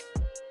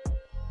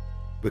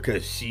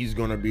because she's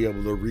going to be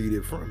able to read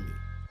it from me.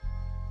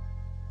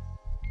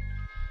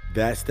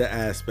 That's the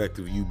aspect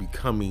of you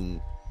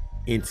becoming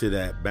into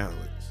that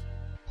balance.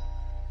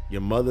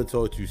 Your mother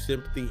taught you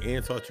sympathy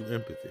and taught you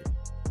empathy.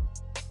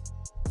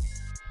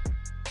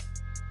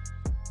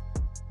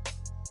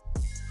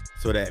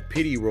 So that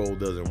pity role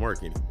doesn't work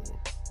anymore.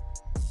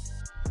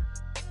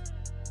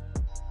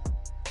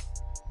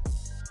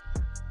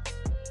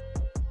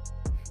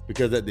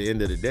 Because at the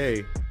end of the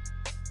day,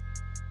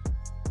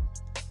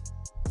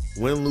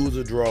 win, lose,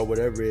 or draw,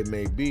 whatever it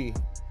may be,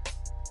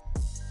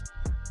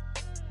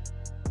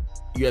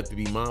 you have to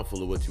be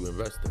mindful of what you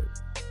invest in.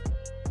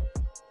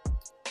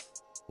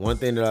 One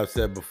thing that I've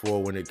said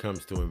before when it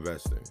comes to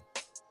investing,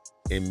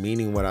 and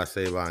meaning what I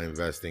say by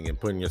investing and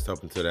putting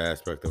yourself into the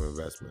aspect of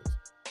investments,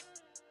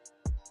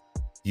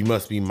 you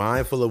must be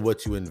mindful of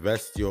what you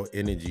invest your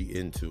energy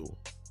into,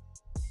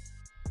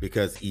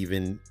 because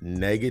even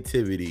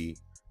negativity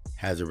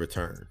has a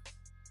return.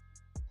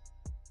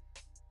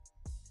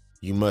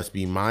 You must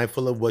be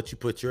mindful of what you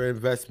put your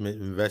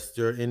invest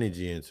your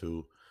energy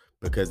into,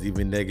 because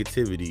even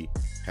negativity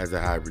has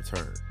a high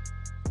return.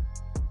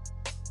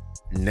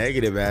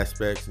 Negative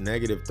aspects,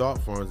 negative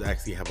thought forms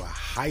actually have a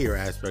higher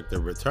aspect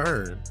of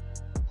return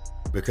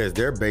because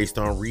they're based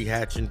on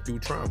rehatching through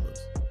traumas.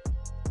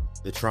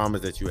 The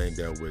traumas that you ain't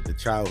dealt with, the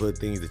childhood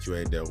things that you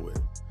ain't dealt with,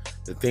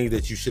 the things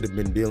that you should have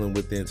been dealing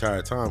with the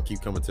entire time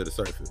keep coming to the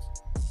surface.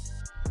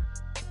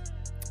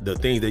 The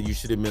things that you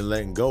should have been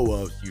letting go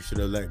of, you should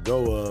have let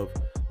go of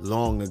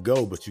long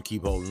ago, but you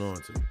keep holding on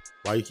to.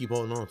 Why you keep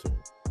holding on to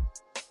them?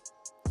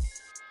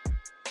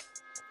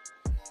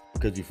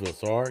 Because you feel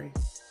sorry?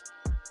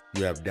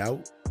 You have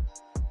doubt?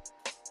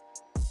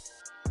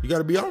 You got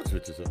to be honest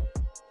with yourself.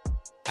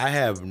 I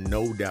have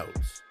no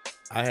doubts.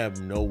 I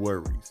have no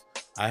worries.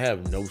 I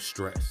have no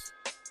stress,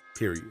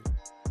 period.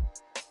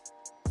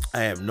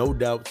 I have no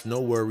doubts,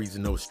 no worries,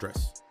 no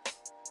stress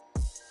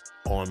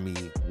on me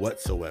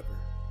whatsoever.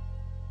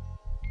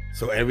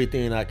 So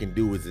everything I can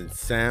do is in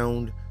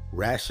sound,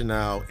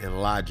 rationale,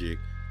 and logic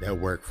that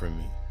work for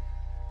me.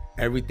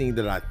 Everything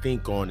that I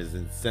think on is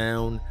in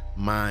sound,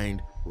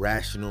 mind,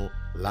 rational,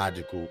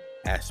 logical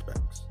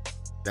aspects.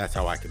 That's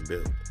how I can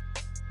build.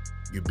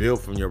 You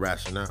build from your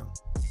rationale.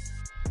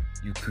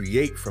 You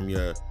create from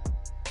your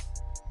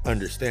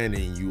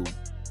understanding. You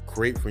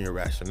create from your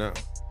rationale.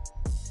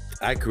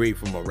 I create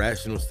from a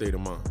rational state of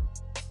mind.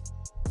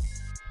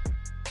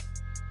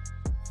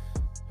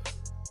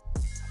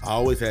 I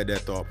always had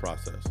that thought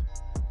process.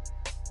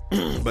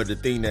 But the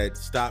thing that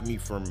stopped me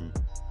from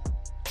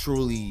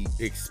truly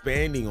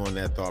expanding on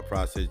that thought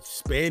process,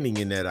 expanding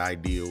in that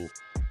ideal,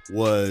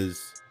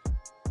 was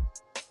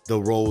the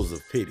roles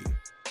of pity.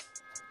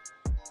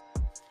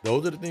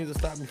 Those are the things that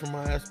stop me from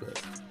my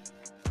aspect.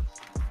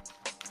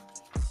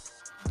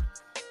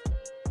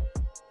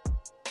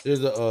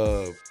 There's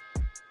a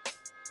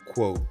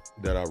quote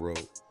that I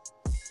wrote.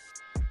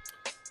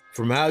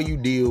 From how you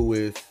deal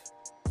with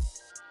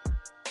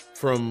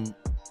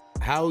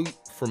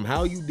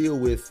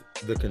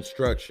the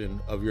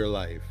construction of your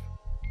life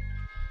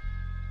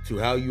to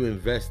how you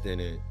invest in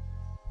it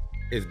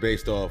is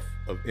based off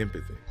of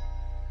empathy.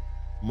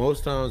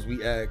 Most times we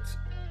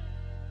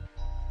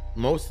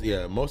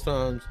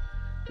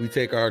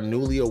take our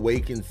newly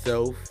awakened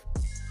self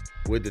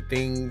with the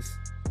things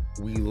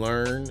we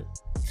learn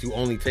to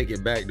only take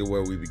it back to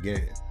where we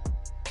began.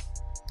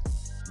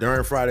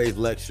 During Friday's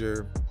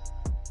lecture,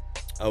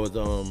 I was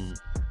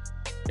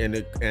in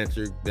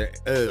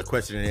the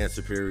question and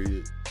answer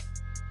period,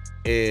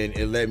 and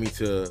it led me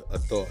to a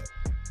thought.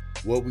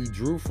 What we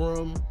drew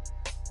from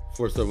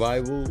for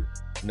survival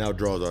now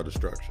draws our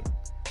destruction.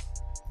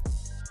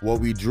 What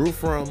we drew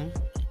from,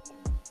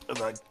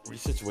 as I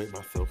resituate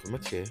myself in my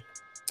chair,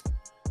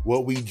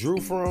 what we drew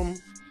from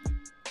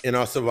in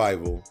our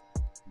survival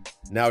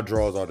now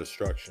draws our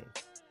destruction.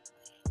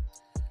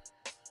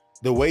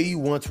 The way you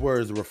once were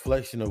is a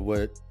reflection of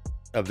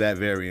that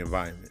very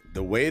environment.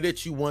 The way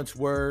that you once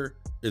were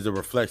is a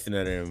reflection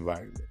of that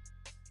environment.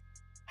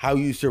 How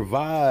you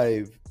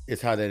survive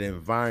is how that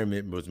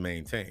environment was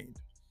maintained.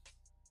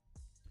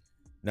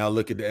 Now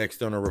look at the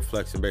external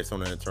reflection based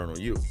on the internal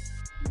you.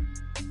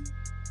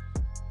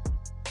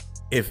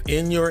 If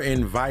in your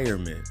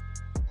environment,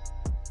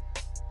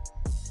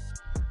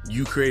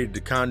 you created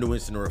the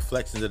conduits and the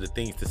reflections of the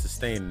things to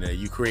sustain that,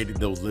 you created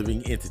those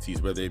living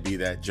entities, whether it be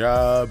that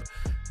job,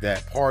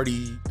 that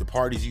party, the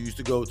parties you used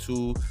to go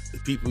to, the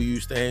people you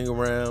used to hang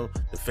around,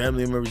 the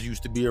family members you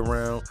used to be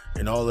around,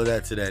 and all of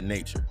that to that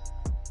nature.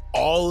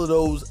 All of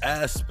those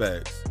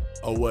aspects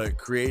are what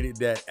created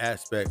that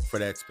aspect for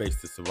that space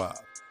to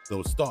survive,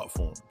 those thought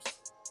forms.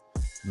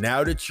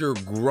 Now that you're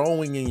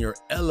growing and you're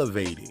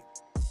elevating,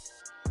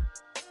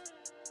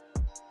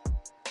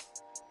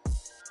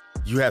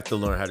 you have to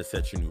learn how to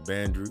set your new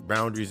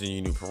boundaries and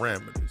your new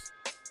parameters.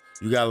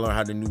 You got to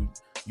learn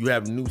you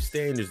have new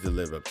standards to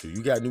live up to.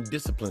 You got new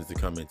disciplines to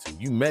come into.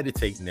 You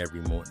meditating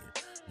every morning.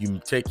 You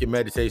take your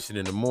meditation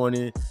in the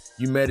morning.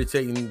 You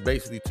meditating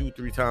basically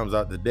 2-3 times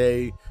out the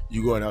day.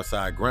 You going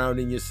outside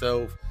grounding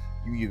yourself.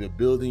 You either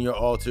building your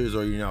altars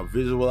or you're now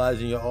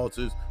visualizing your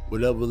altars.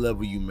 Whatever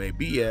level you may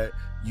be at,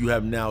 you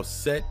have now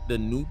set the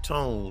new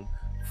tone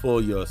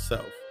for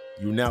yourself.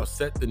 You now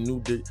set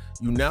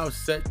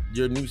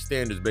your new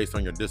standards based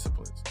on your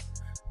disciplines.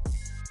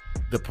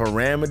 The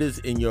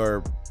parameters in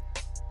your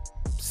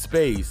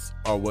space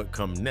are what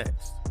come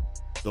next.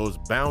 Those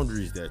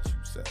boundaries that you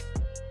set.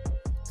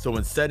 So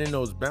in setting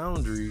those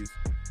boundaries,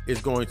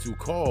 it's going to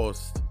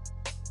cost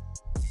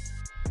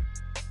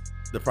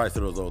the price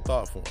of those old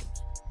thought forms.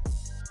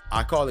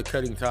 I call it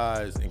cutting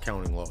ties and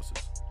counting losses.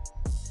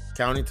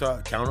 Count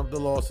up the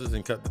losses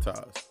and cut the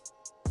ties.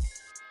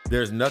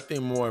 There's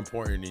nothing more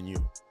important than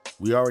you.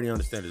 We already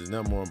understand there's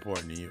nothing more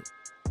important than you.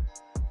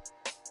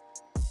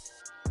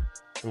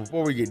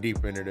 Before we get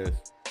deep into this,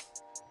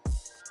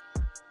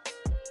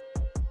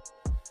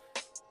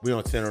 we're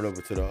going to turn it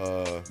over to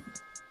the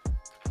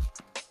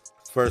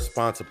first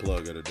sponsor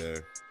plug of the day.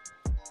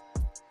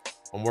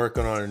 I'm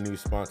working on a new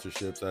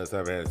sponsorships. I just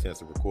haven't had a chance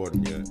to record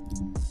them yet.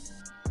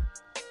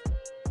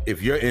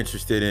 If you're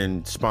interested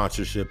in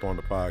sponsorship on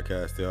the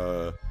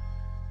podcast,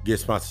 get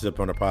sponsorship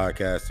on the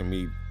podcast and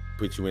we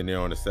put you in there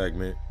on a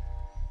segment,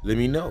 let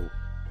me know.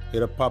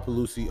 Hit up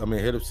Carlo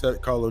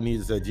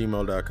Needs at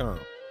gmail.com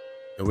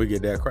and we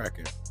get that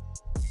cracking.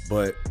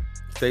 But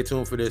stay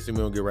tuned for this and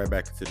we'll get right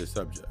back into the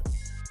subject.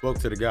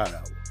 Welcome to the God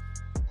Hour.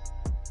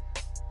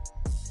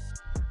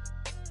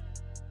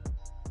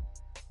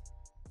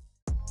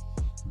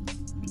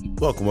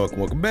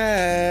 Welcome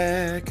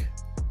back.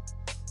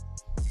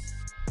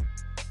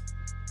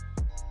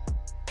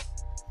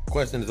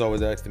 Question is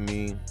always asked to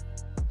me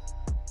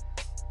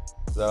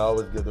that I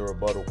always give the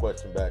rebuttal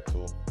question back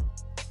to.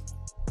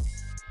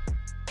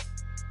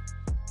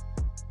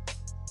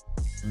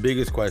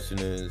 Biggest question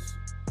is,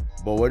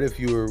 what if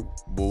you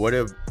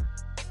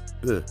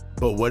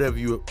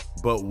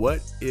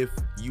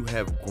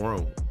have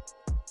grown,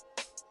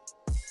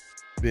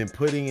 been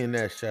putting in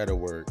that shadow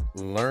work,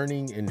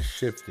 learning and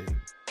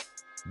shifting,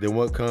 then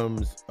what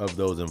comes of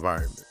those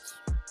environments?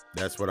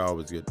 That's what I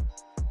always get.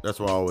 That's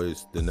why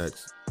always the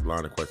next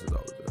line of questions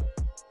always there.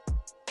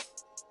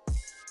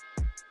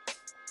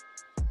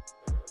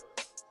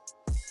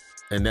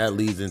 And that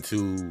leads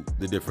into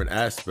the different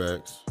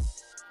aspects.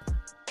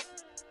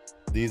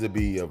 These will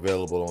be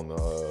available on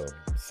the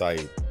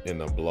site in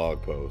the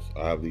blog post.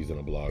 I have these in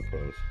a blog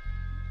post.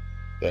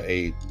 The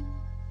 8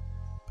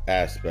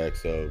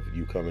 aspects of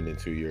you coming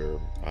into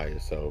your higher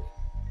self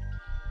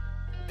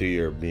through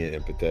your being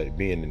empathetic,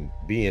 being an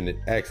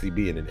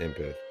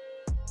empath.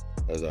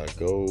 As I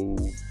go,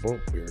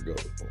 boom, here it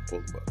goes. Boom,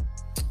 pull the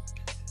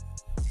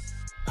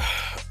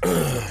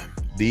button.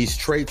 These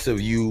traits of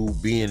you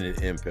being an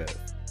empath.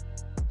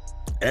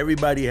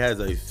 everybody has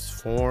a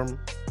form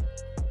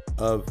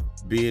of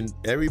being,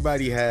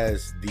 everybody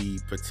has the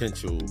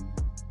potential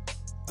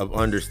of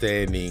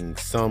understanding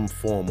some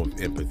form of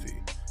empathy.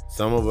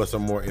 Some of us are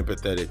more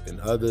empathetic than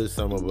others.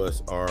 Some of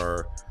us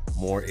are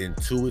more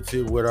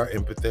intuitive with our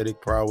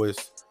empathetic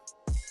prowess.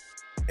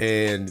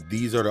 And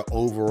these are the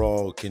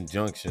overall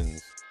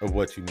conjunctions of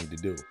what you need to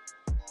do.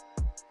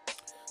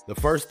 The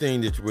first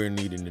thing that we're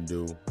needing to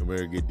do, and we're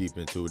going to get deep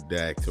into it,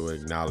 back to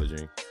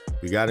acknowledging.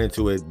 We got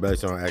into it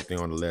based on acting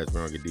on the last,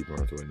 we're going to get deeper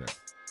into it now.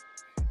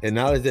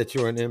 Acknowledge that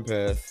you're an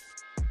empath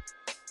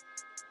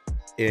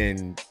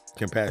and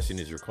compassion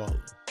is your calling.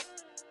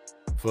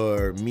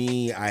 For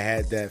me, I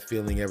had that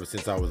feeling ever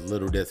since I was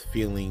little. That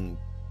feeling,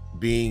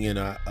 being in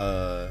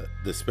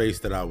the space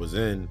that I was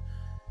in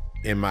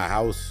my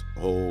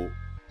household,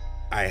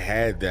 I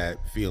had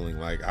that feeling.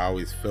 Like I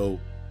always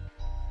felt,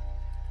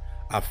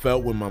 I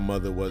felt when my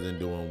mother wasn't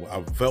doing,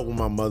 I felt when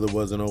my mother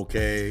wasn't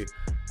okay.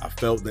 I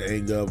felt the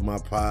anger of my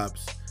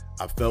pops.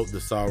 I felt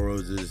the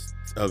sorrows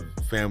of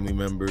family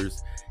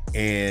members.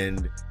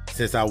 And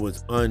since I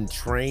was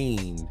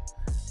untrained,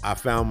 I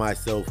found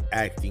myself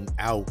acting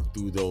out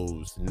through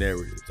those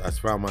narratives. I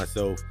found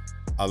myself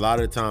a lot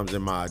of times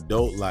in my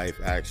adult life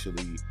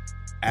actually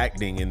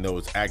acting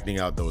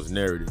out those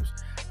narratives.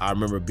 I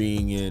remember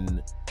being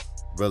in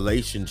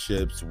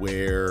relationships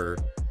where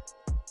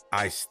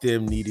I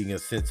stem needing a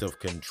sense of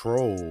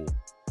control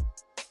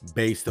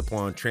based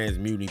upon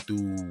transmuting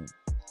through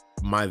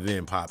my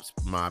pops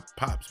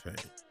pain.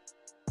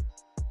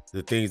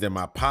 The things that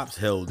my pops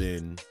held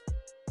in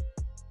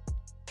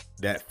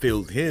that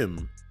filled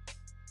him,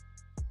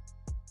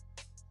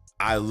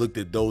 I looked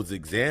at those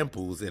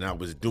examples and I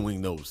was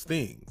doing those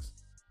things.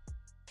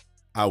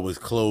 I was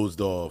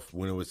closed off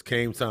when it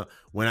came time,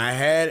 when I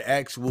had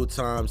actual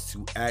times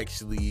to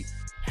actually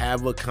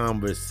have a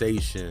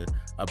conversation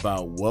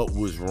about what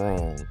was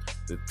wrong,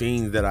 the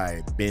things that I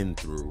had been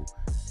through,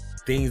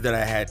 things that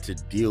I had to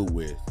deal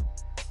with.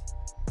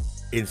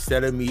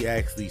 Instead of me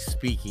actually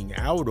speaking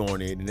out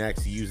on it and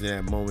actually using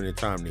that moment in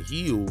time to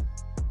heal,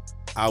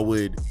 I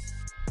would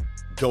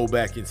go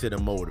back into the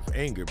mode of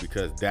anger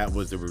because that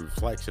was the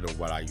reflection of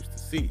what I used to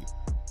see.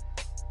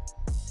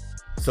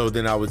 So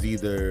then I was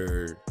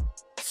either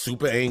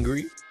super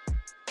angry,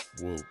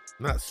 well,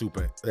 not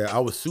super, I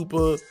was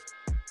super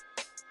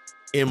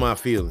in my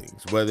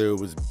feelings, whether it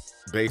was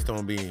based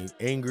on being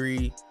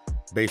angry,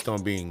 based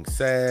on being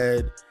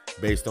sad,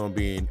 based on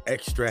being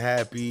extra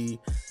happy,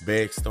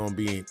 based on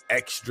being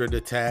extra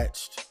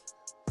detached,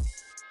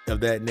 of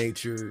that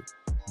nature.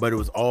 But it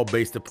was all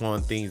based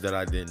upon things that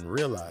I didn't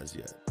realize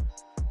yet.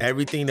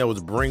 Everything that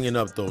was bringing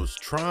up those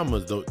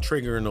traumas,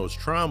 triggering those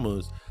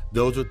traumas,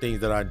 those are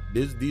things that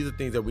these are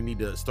things that we need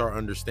to start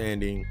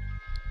understanding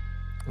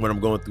when I'm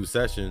going through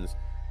sessions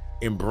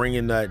and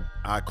bringing that,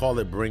 I call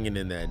it bringing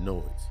in that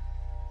noise.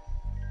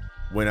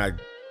 When I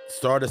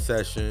start a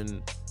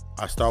session,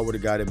 I start with a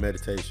guided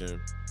meditation.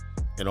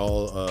 In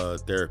all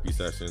therapy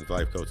sessions,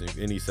 life coaching,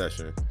 any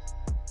session,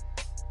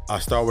 I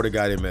start with a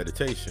guided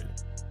meditation.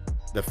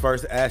 The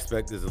first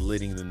aspect is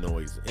letting the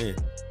noise in.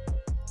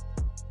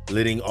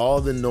 Letting all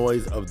the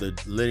noise of the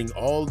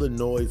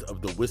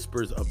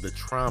whispers of the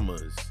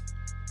traumas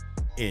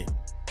in.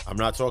 I'm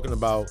not talking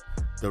about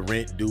the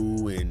rent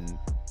due, and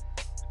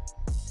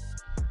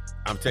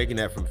I'm taking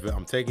that from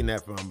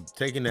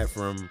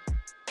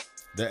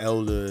the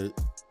elder,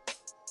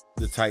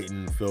 the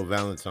Titan, Phil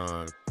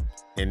Valentine.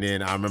 And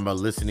then I remember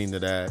listening to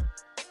that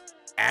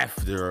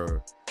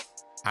after.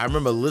 I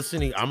remember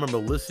listening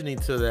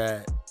to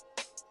that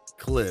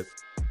clip.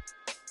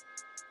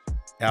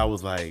 And I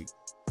was like,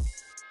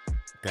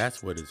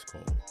 that's what it's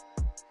called.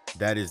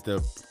 That is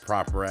the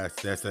proper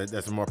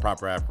that's a more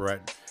proper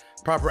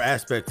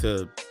aspect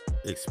to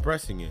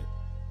expressing it,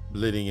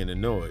 letting in the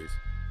noise.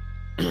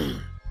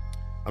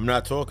 I'm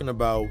not talking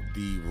about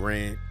the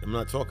rent. I'm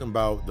not talking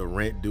about the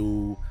rent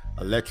due,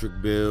 electric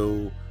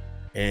bill,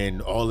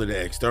 and all of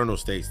the external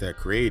states that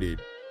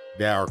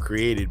are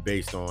created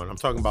based on. I'm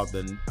talking about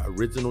the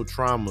original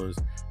traumas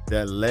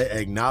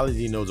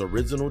acknowledging those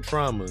original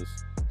traumas,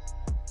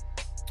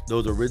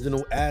 those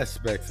original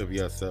aspects of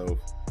yourself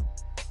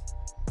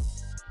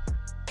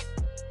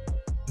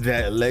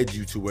that led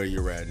you to where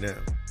you're at now.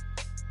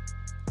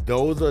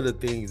 Those are the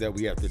things that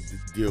we have to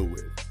deal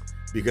with,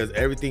 because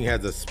everything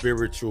has a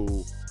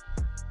spiritual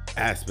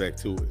aspect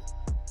to it.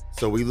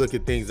 So we look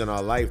at things in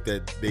our life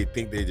that they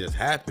think they just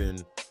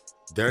happen.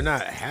 They're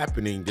not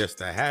happening just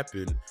to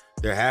happen.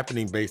 They're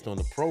happening based on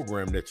the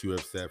program that you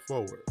have set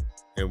forward.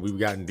 And we've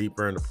gotten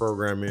deeper into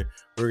programming.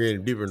 We're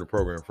getting deeper into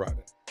program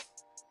Friday.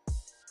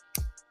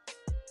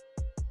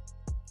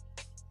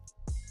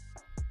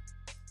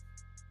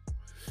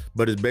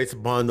 But it's based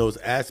upon those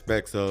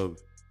aspects of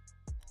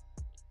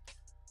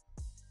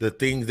the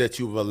things that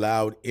you've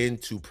allowed in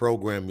to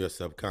program your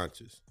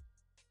subconscious.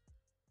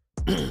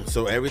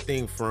 So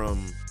everything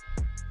from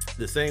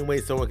the same way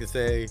someone can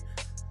say,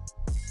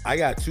 I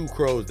got two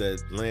crows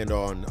that land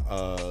on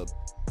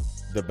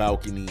the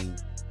balcony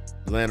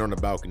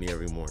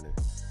every morning.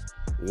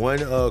 One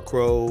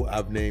crow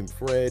I've named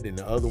Fred, and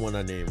the other one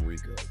I named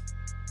Rico.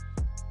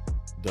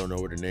 don't know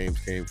where the names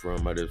came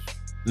from.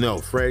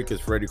 Fred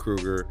because Freddy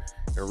Krueger,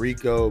 and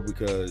Rico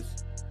because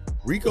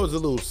Rico's a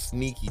little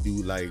sneaky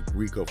dude like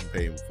Rico from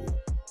Pay 'Em Fool.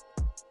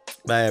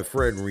 But I have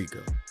Fred and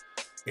Rico.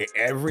 And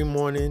every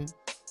morning,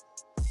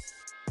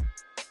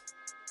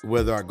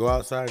 whether I go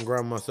outside and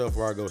ground myself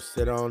or I go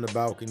sit on the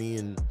balcony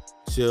and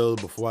chill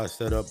before I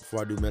set up,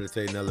 before I do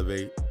meditate and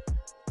elevate,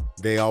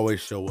 they always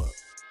show up.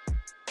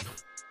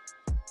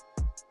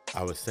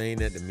 I was saying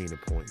that to mean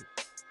a point.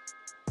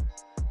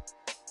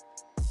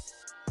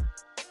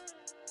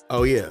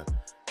 Oh yeah,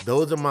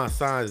 those are my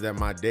signs that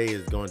my day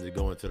is going to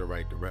go into the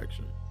right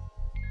direction.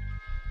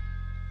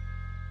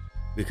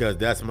 Because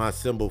that's my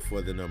symbol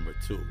for the number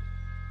 2.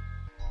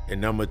 And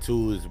number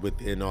 2 is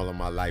within all of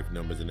my life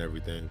numbers and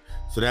everything.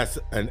 So that's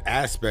an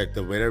aspect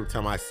of it. Every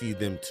time I see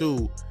them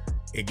too,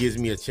 it gives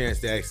me a chance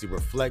to actually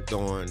reflect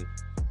on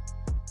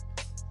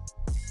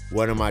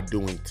what am I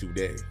doing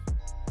today?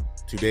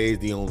 Today is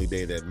the only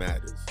day that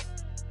matters.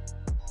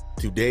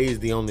 Today is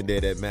the only day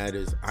that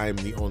matters. I am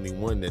the only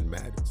one that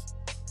matters.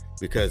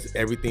 Because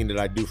everything that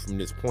I do from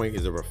this point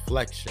is a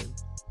reflection.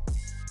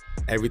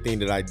 Everything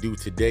that I do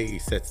today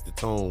sets the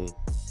tone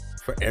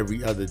for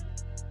every other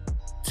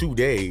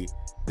today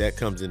that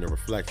comes in the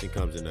reflection,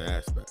 comes in the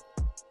aspect.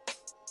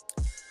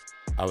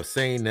 I was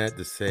saying that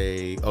to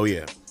say, oh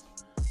yeah.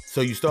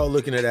 So you start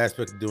looking at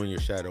aspects of doing your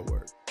shadow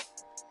work.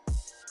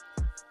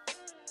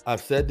 I've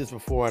said this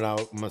before and I'm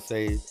going to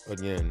say it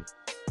again.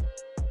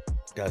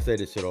 I say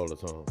this shit all the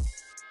time.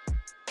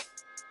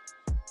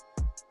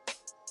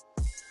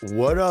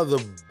 What are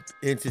the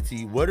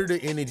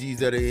energies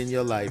that are in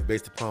your life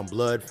based upon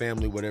blood,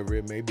 family, whatever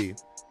it may be,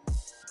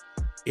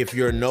 if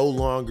you're no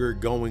longer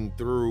going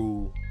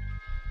through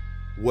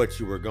what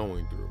you were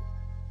going through?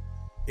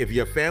 If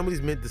your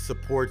family's meant to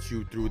support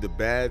you through the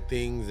bad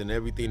things and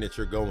everything that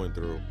you're going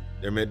through,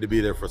 they're meant to be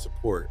there for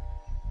support.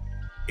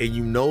 And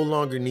you no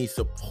longer need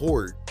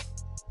support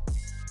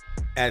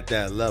at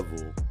that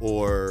level,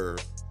 or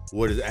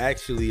what is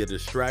actually a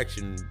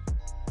distraction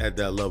at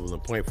that level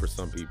and point for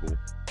some people,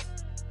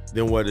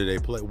 then what do they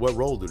play? What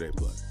role do they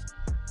play?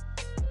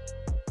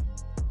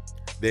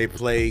 They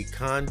play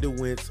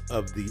conduits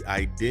of the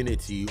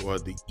identity or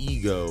the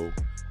ego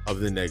of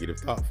the negative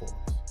thought forms.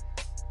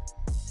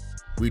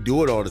 We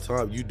do it all the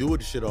time. You do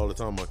it shit all the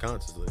time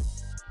unconsciously.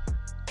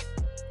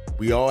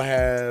 We all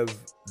have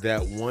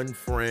that one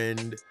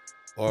friend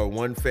or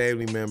one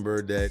family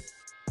member that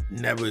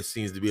never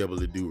seems to be able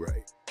to do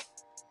right.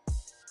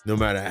 No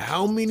matter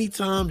how many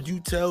times you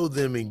tell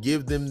them and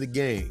give them the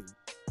game,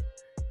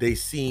 they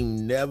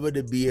seem never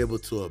to be able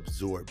to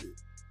absorb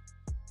it.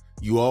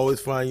 You always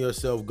find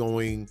yourself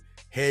going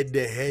head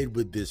to head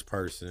with this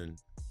person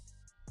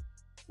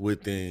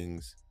with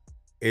things,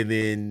 and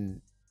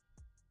then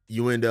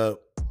you end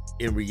up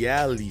in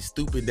reality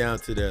stooping down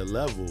to their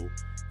level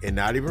and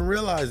not even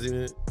realizing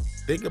it.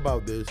 Think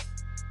about this.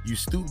 You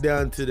stoop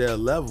down to their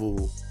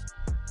level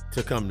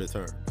to come to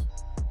terms.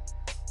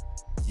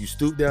 You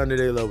stoop down to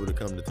their level to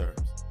come to terms.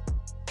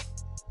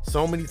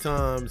 So many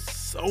times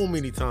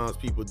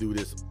people do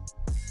this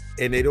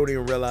and they don't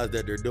even realize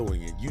that they're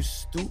doing it. You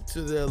stoop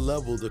to their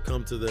level to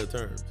come to their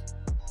terms.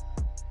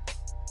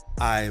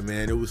 All right,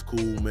 man, it was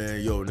cool,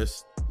 man. Yo,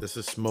 let's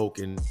just smoke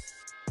and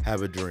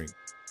have a drink.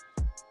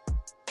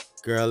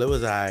 Girl, it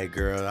was all right,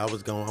 girl.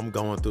 I'm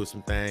going through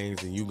some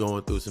things and you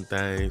going through some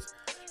things.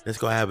 Let's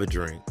go have a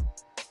drink.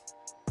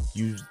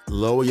 You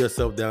lower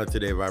yourself down to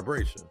their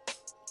vibration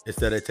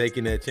instead of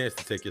taking that chance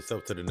to take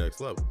yourself to the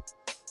next level.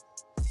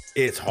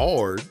 It's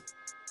hard.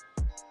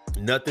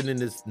 Nothing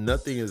is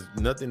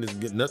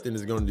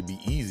going to be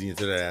easy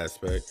into that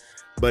aspect,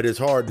 but it's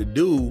hard to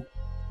do.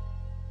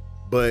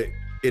 But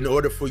in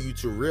order for you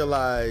to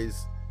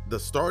realize the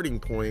starting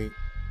point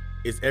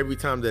is every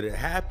time that it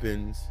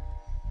happens,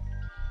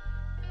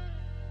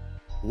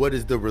 what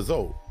is the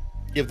result?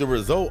 If the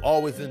result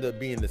always ends up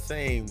being the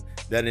same,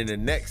 that in the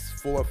next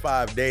 4 or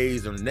 5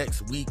 days or the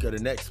next week or the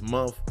next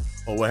month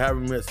or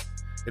whatever, it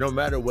don't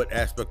matter what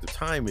aspect of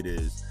time it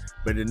is,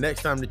 but the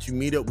next time that you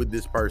meet up with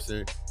this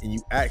person and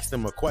you ask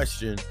them a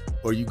question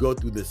or you go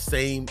through the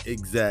same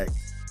exact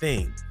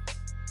thing,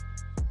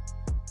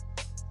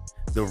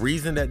 the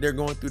reason that they're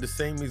going through the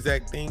same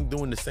exact thing,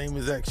 doing the same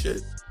exact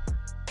shit,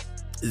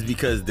 is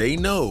because they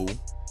know,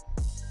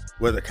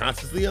 whether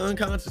consciously or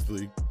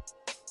unconsciously,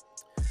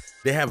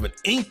 they have an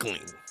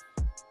inkling,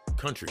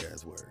 country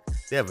has word,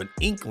 they have an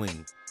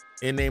inkling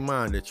in their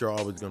mind that you're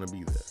always going to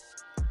be there.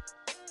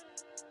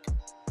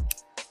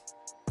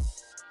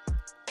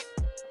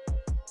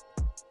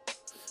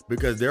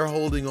 Because they're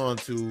holding on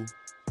to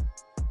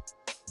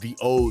the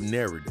old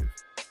narrative.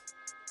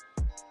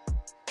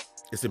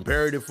 It's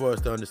imperative for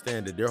us to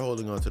understand that they're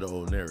holding on to the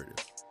old narrative.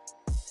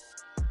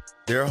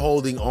 They're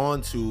holding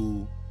on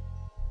to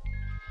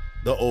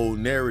the old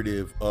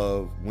narrative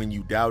of when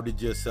you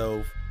doubted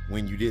yourself,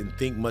 when you didn't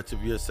think much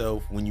of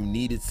yourself, when you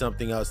needed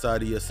something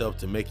outside of yourself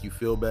to make you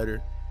feel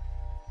better.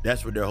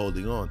 That's what they're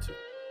holding on to.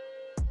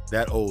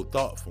 That old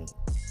thought form.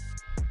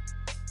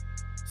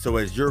 So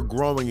as you're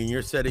growing and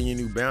you're setting your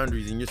new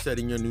boundaries and you're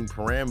setting your new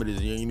parameters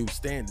and your new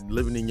standard,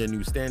 living in your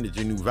new standards,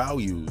 your new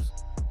values,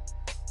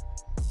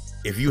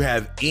 if you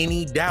have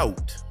any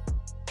doubt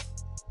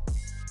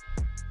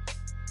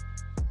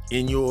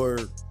in your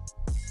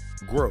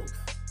growth,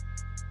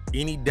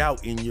 any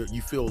doubt in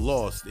you feel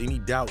lost, any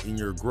doubt in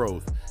your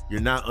growth, you're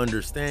not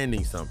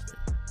understanding something,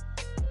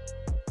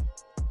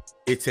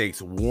 it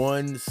takes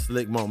one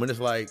slick moment. It's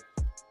like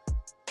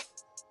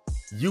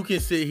you can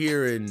sit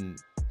here and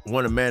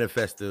want to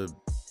manifest $1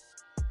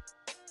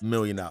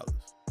 million,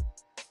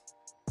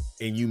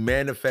 and you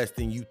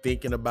manifesting, you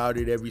thinking about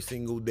it every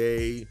single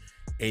day,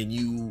 and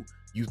you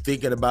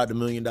thinking about the $1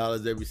 million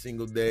every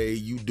single day,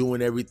 you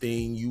doing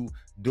everything, you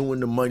doing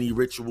the money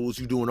rituals,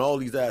 you doing all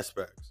these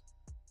aspects.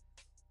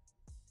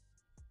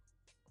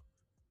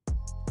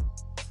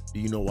 Do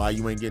you know why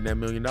you ain't getting that $1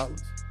 million?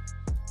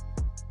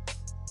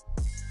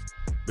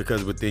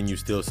 Because within you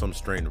still some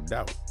strain of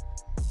doubt.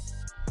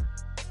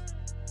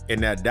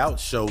 And that doubt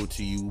showed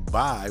to you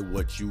by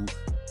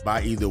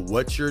either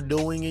what you're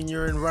doing in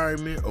your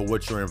environment or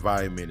what your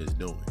environment is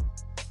doing.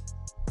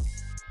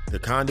 The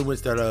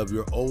conduits that are of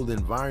your old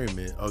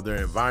environment, of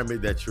the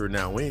environment that you're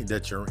now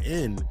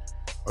in,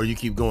 or you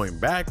keep going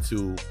back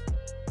to,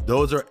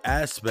 those are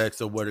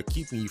aspects of what are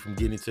keeping you from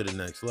getting to the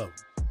next level.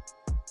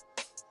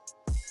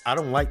 I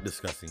don't like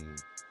discussing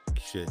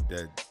shit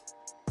that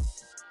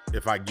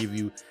if I give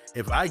you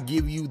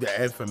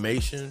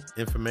the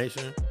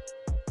information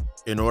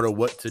in order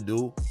what to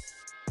do,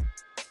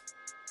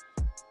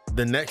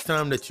 the next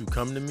time that you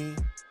come to me,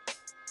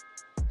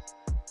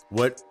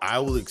 what I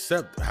will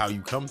accept how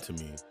you come to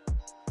me,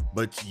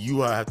 but you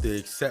have to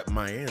accept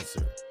my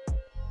answer.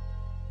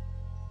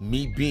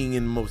 Me being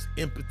in the most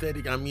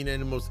empathetic, in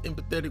the most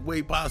empathetic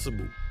way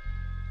possible.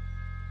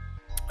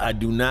 I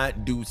do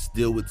not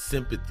deal with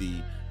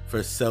sympathy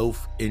for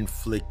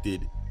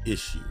self-inflicted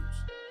issues.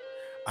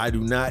 I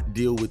do not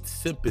deal with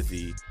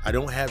sympathy. I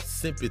don't have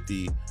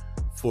sympathy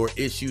for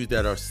issues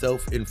that are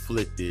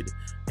self-inflicted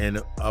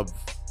and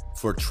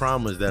for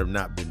traumas that have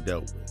not been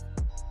dealt with.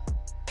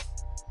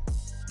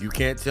 You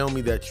can't tell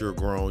me that you're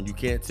grown. You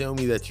can't tell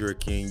me that you're a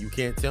king. You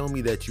can't tell me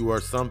that you are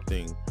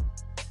something.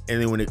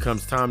 And then when it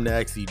comes time to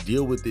actually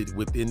deal with it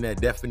within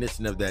that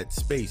definition of that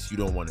space, you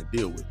don't want to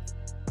deal with it.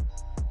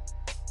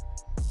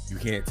 You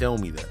can't tell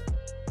me that.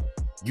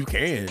 You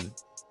can.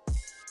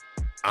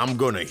 I'm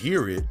going to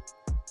hear it.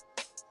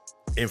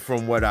 And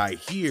from what I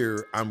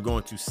hear, I'm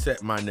going to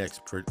set my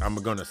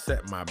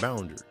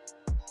boundary.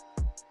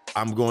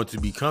 I'm going to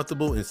be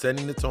comfortable in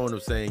setting the tone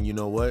of saying, you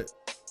know what?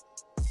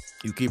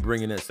 You keep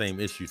bringing that same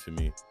issue to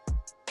me.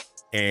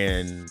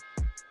 And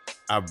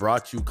I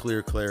brought you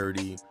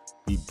clarity.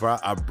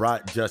 I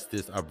brought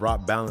justice. I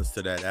brought balance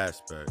to that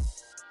aspect.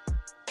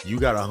 You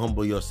got to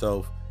humble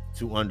yourself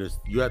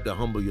you have to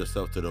humble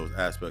yourself to those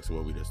aspects of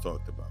what we just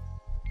talked about.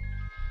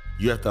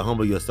 You have to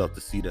humble yourself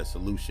to see that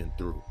solution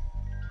through.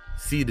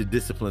 See the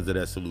disciplines of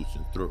that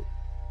solution through.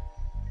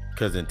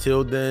 Because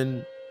until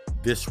then,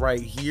 this right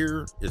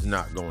here is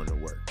not going to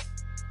work.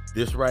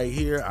 This right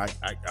here,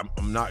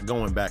 I'm not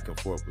going back and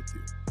forth with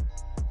you.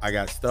 I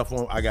got stuff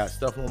on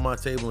my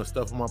table and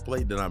stuff on my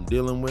plate that I'm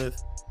dealing with.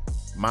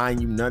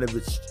 Mind you, none of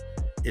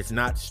it's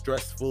not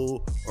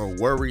stressful or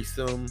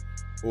worrisome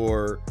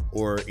or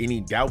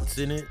any doubts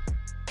in it.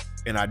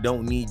 And I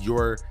don't need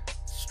your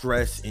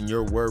stress and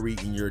your worry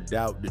and your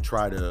doubt to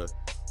try to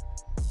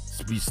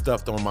be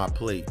stuffed on my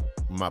plate.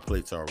 My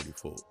plate's already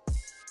full.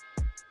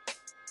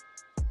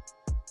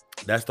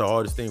 That's the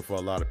hardest thing for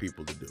a lot of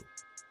people to do.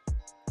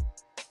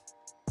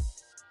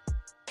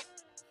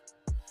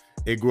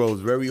 It grows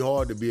very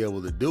hard to be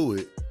able to do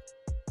it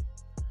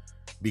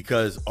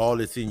because all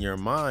that's in your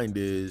mind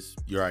is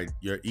your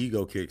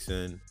ego kicks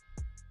in.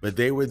 But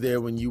they were there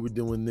when you were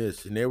doing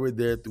this, and they were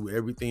there through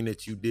everything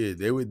that you did.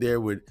 They were there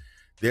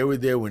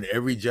when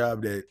every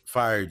job that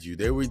fired you.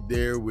 They were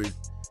there with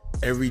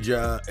every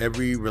job,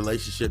 every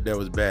relationship that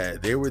was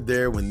bad. They were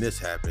there when this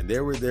happened.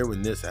 They were there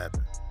when this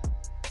happened.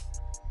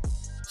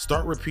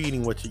 Start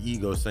repeating what your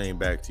ego is saying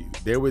back to you.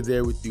 They were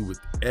there with you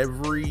with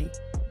every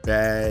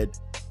bad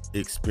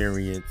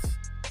experience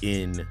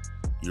in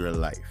your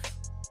life.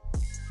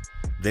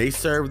 They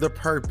serve the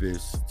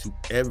purpose to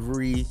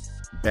every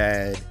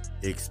bad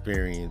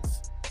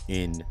experience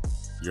in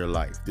your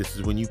life. This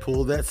is when you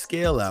pull that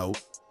scale out.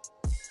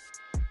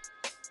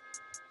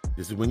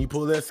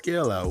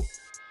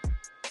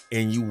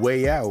 And you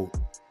weigh out.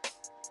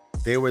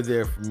 They were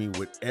there for me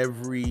with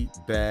every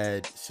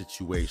bad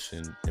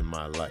situation in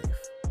my life.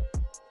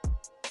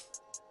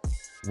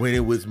 When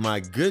it was my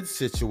good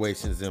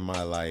situations in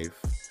my life,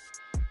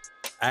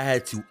 I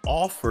had to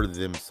offer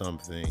them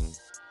something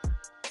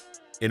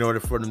in order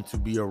for them to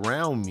be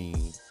around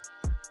me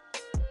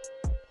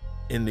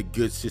in the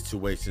good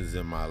situations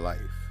in my life.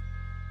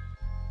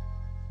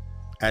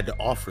 I had to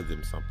offer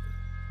them something.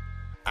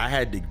 I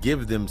had to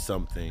give them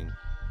something.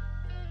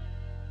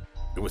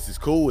 It was just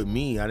cool with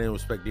me. I didn't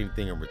expect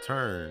anything in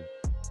return,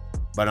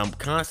 but I'm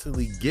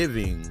constantly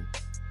giving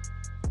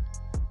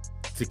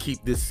to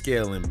keep this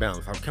scale in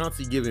balance. I'm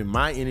constantly giving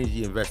my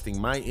energy, investing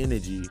my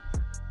energy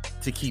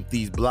to keep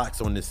these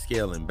blocks on the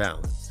scale in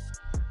balance.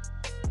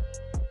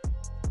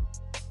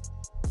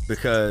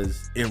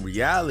 Because in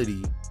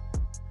reality,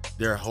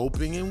 they're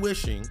hoping and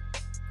wishing,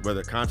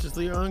 whether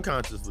consciously or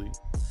unconsciously,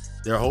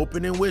 they're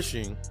hoping and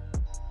wishing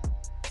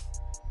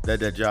that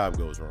their job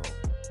goes wrong.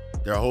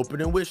 They're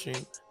hoping and wishing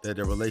that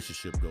their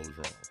relationship goes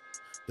wrong.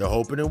 They're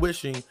hoping and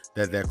wishing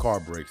that their car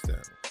breaks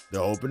down.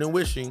 They're hoping and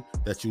wishing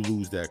that you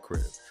lose that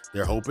crib.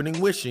 They're hoping and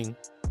wishing,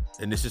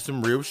 and this is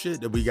some real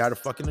shit that we gotta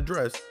fucking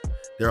address.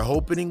 They're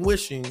hoping and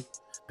wishing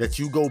that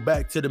you go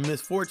back to the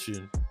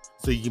misfortune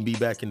so you can be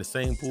back in the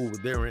same pool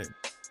that they're in.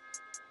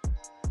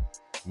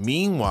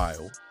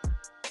 Meanwhile,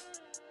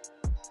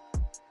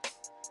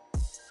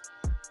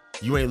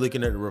 you ain't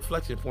looking at the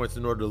reflection points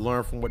in order to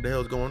learn from what the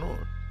hell's going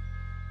on.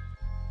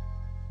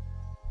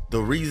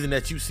 The reason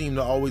that you seem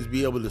to always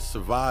be able to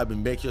survive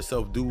and make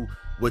yourself do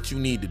what you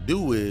need to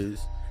do is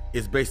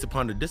based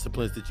upon the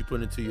disciplines that you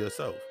put into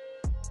yourself.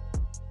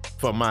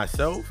 For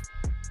myself,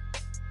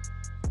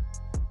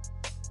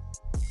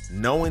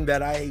 knowing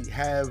that I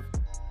have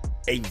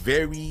a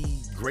very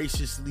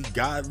graciously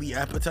godly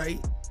appetite,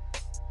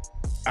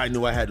 I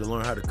knew I had to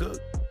learn how to cook.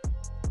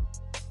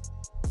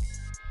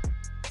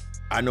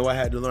 I know I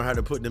had to learn how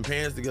to put them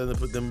pans together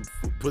and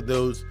put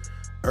those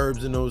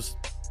herbs and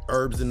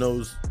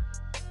those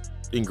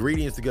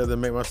ingredients together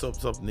and make myself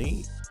something to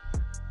eat.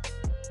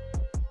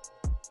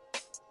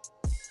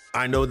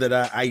 I know that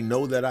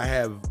I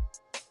have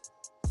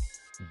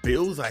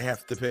bills I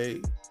have to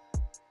pay.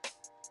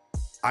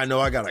 I know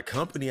I got a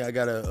company I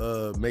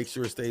gotta make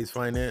sure it stays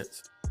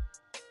financed.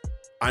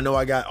 I know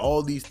I got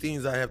all these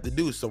things I have to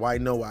do, so I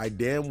know I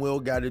damn well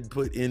got to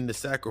put in the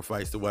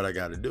sacrifice to what I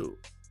got to do.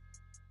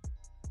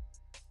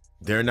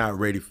 They're not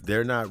ready.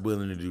 They're not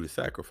willing to do the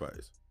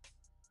sacrifice.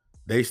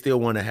 They still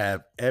want to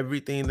have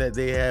everything that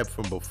they had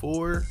from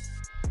before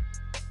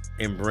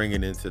and bring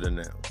it into the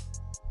now.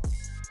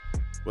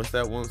 What's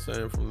that one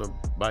saying from the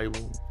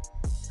Bible?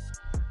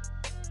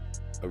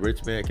 A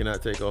rich man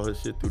cannot take all his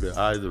shit through the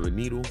eyes of a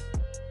needle.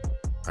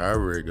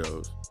 However it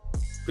goes.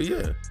 But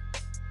yeah.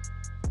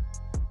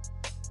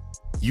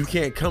 You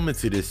can't come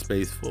into this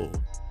space full.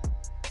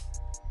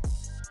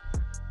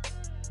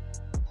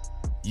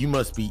 You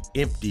must be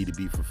empty to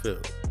be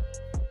fulfilled.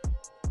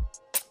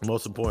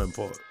 Most important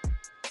part.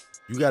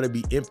 You got to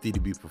be empty to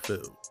be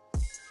fulfilled.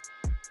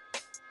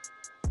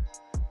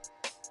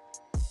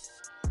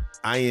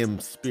 I am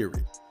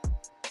spirit.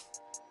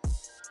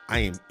 I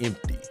am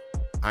empty.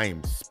 I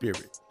am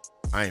spirit.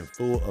 I am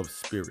full of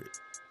spirit.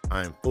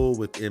 I am full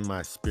within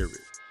my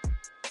spirit.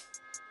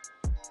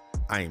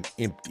 I am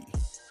empty.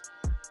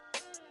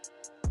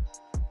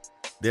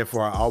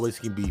 Therefore, I always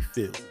can be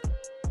filled.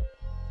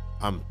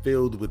 I'm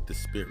filled with the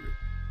spirit.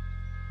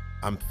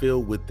 I'm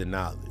filled with the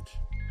knowledge.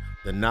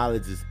 The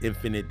knowledge is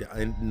infinite.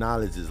 The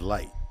knowledge is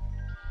light.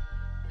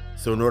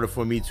 So in order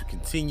for me to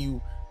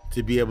continue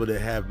to be able to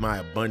have my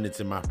abundance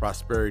and my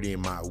prosperity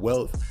and my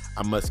wealth,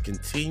 I must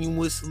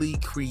continuously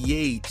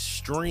create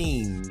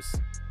streams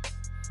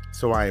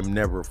so I am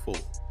never full.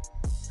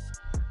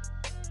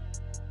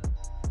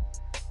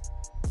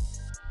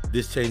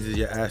 This changes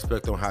your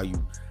aspect on how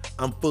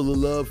I'm full of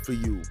love for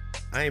you.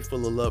 I ain't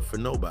full of love for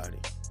nobody.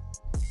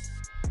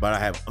 But I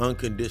have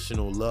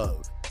unconditional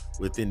love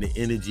within the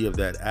energy of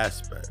that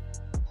aspect.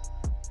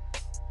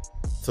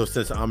 So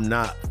since I'm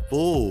not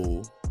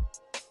full,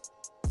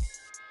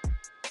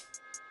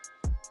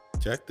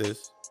 check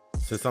this.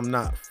 Since I'm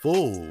not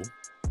full,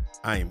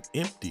 I am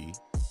empty.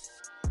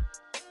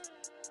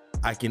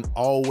 I can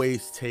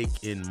always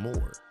take in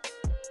more.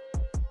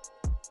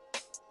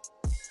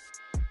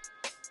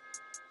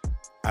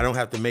 I don't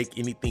have to make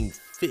anything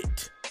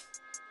fit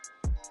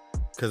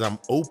because I'm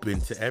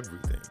open to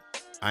everything.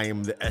 I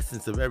am the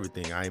essence of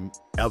everything. I am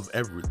of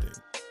everything.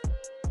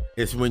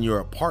 It's when you're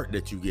a part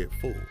that you get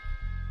full.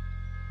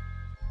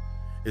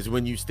 It's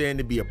when you stand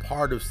to be a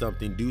part of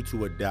something due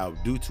to a doubt,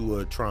 due to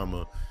a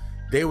trauma.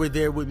 They were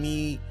there with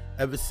me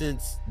ever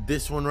since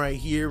this one right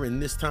here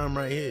and this time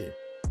right here.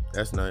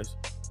 That's nice.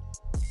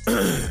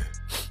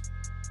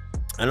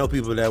 I know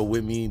people that were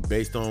with me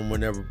based on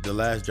whenever the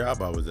last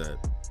job I was at.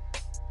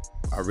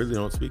 I really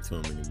don't speak to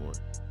them anymore.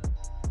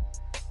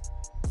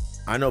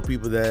 I know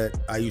people that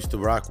I used to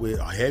rock with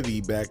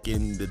heavy back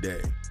in the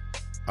day.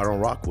 I don't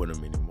rock with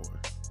them anymore.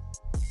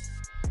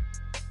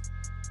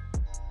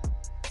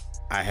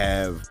 I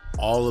have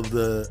all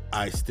of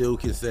I still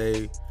can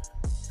say,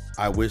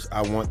 I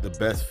want the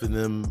best for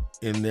them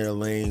in their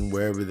lane,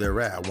 wherever they're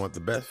at. I want the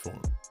best for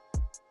them.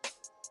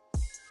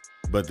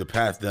 But the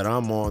path that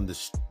I'm on,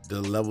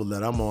 the level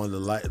that I'm on,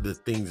 the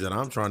things that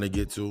I'm trying to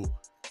get to,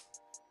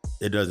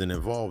 it doesn't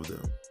involve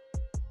them.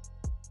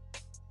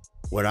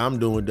 What I'm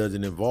doing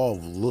doesn't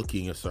involve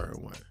looking a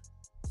certain way.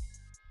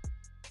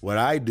 What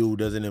I do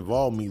doesn't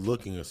involve me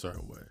looking a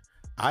certain way.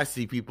 I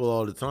see people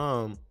all the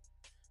time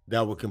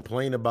that will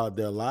complain about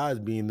their lives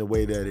being the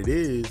way that it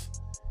is.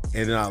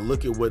 And then I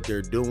look at what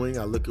they're doing.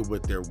 I look at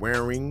what they're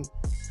wearing.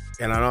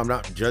 And I'm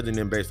not judging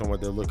them based on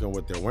what they're looking at,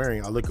 what they're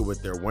wearing. I look at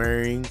what they're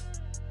wearing.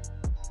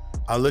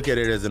 I look at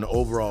it as an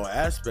overall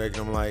aspect.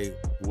 I'm like,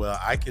 well,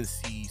 I can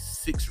see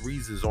 6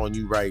 reasons on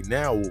you right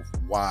now of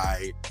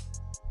why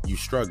you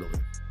struggling.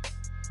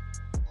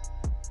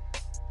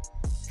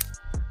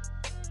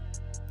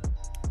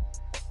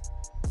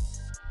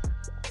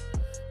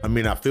 I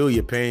mean, I feel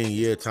your pain.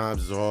 Yeah,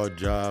 times is a hard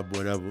job,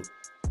 whatever.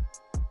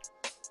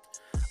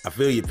 I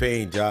feel your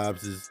pain.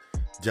 Jobs is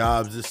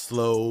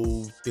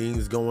slow.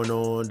 Things going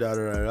on. Da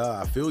da da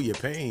da. I feel your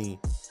pain,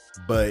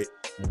 but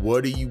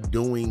what are you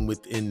doing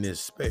within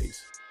this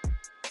space?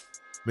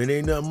 Man,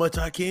 ain't nothing much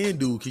I can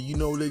do, cause you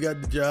know they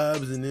got the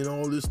jobs and then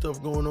all this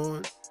stuff going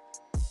on.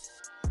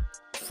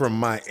 From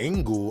my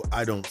angle,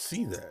 I don't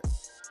see that.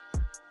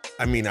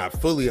 I mean,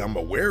 I'm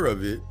aware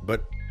of it,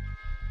 but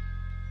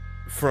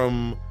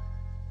from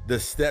the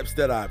steps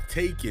that I've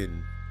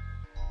taken,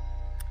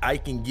 I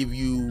can give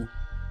you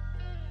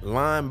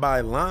line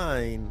by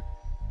line.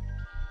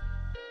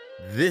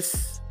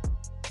 This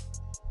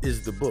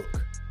is the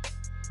book.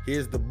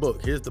 Here's the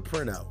book. Here's the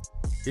printout.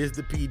 Here's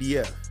the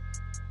PDF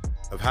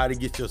of how to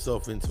get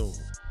yourself in tune.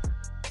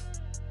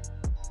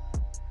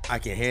 I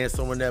can hand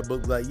someone that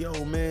book like,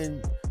 yo,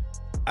 man,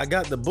 I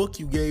got the book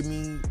you gave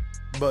me,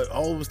 but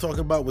all I was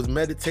talking about was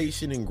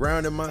meditation and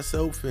grounding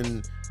myself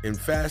and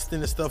fasting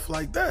and stuff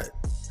like that.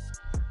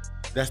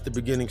 That's the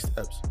beginning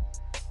steps.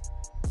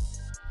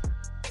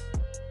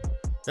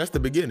 That's the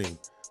beginning.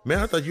 Man,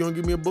 I thought you don't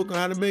give me a book on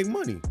how to make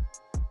money.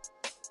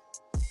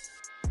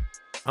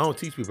 I don't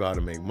teach people how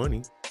to make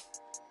money.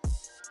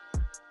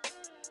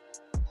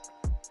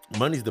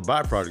 Money's the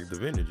byproduct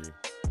of energy,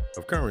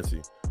 of currency.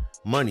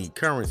 Money,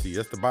 currency,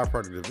 that's the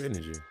byproduct of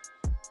energy.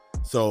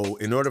 So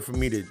in order for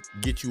me to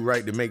get you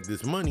right to make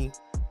this money,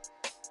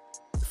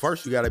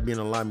 first you gotta be in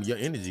alignment. Your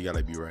energy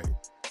gotta be right.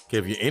 Okay,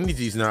 if your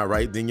energy's not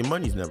right, then your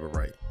money's never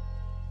right.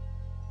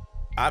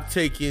 I've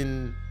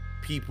taken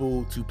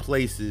people to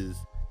places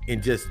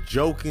and just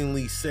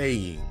jokingly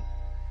saying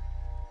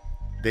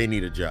they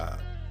need a job.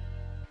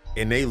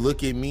 And they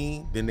look at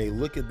me, then they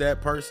look at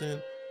that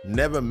person,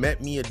 never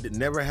met me,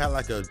 never had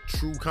like a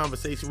true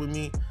conversation with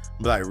me.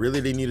 But like,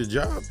 really, they need a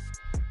job?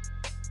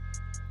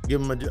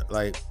 Give them a job.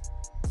 Like,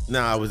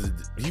 nah,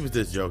 he was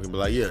just joking. But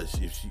like, yeah, if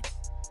she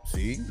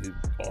see,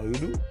 all you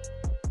do,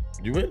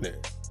 you in there.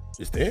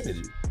 It's the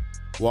energy.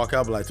 Walk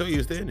out, but like, I told you,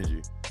 it's the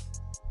energy.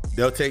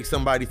 They'll take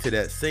somebody to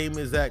that same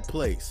exact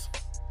place.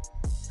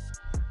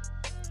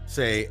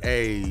 Say,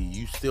 hey,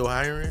 you still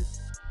hiring?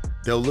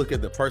 They'll look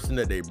at the person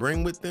that they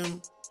bring with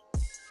them.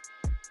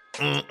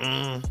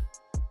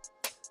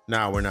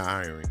 Nah, we're not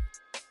hiring.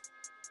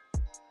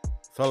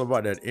 It's all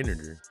about that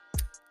energy.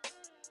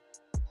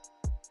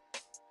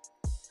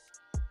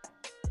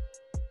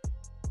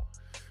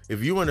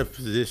 If you're in a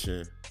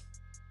position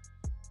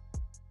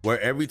where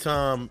every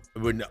time,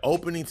 when the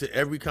opening to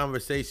every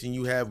conversation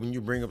you have when you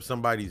bring up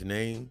somebody's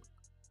name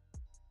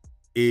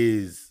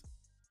is,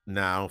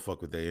 nah, I don't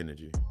fuck with their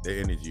energy. Their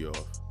energy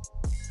off.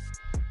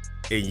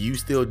 And you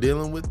still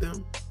dealing with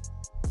them,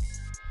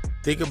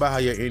 think about how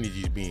your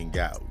energy is being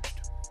gouged.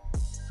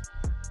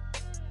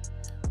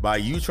 By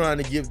you trying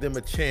to give them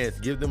a chance,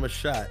 give them a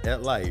shot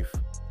at life,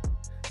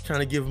 trying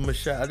to give them a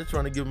shot. I'm just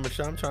trying to give them a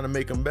shot. I'm trying to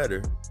make them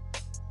better.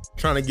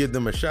 Trying to give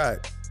them a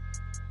shot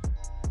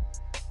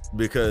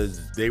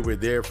because they were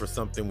there for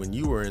something when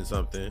you were in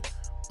something.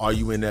 Are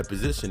you in that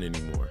position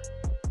anymore?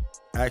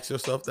 Ask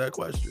yourself that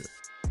question.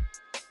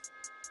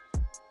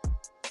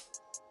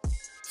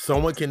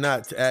 Someone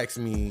cannot ask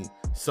me,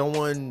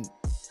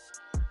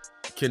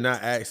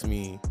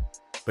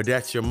 but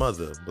that's your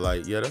mother.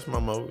 Like, yeah, that's my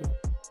mother.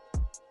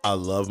 I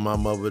love my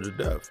mother to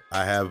death.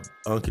 I have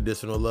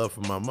unconditional love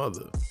for my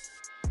mother.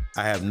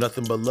 I have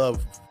nothing but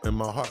love in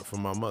my heart for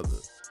my mother.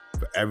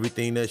 For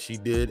everything that she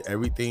did,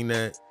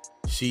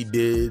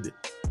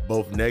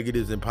 both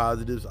negatives and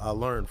positives, I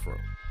learned from.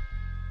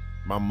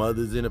 My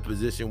mother's in a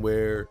position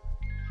where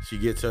she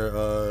gets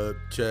her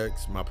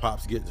checks. My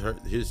pops gets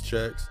his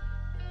checks.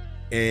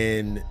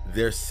 And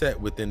they're set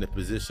within the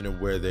position of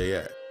where they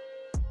at.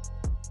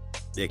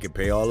 They can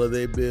pay all of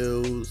their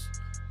bills,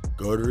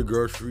 go to the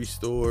grocery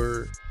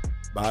store,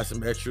 buy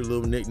some extra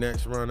little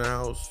knickknacks around the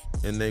house,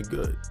 and they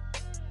good.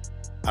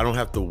 I don't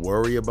have to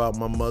worry about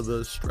my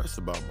mother, stress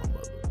about my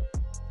mother.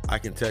 I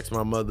can text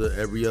my mother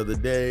every other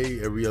day,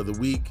 every other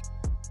week,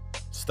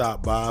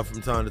 stop by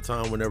from time to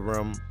time when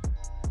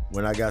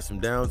I got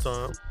some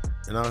downtime,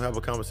 and I'll have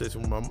a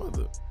conversation with my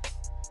mother.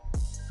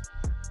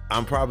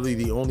 I'm probably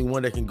the only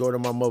one that can go to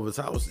my mother's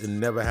house and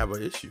never have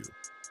an issue.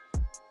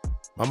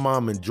 My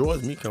mom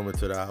enjoys me coming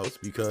to the house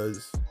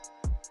because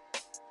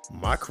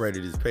my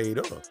credit is paid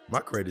off. My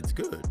credit's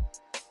good.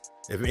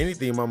 If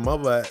anything, my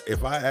mother,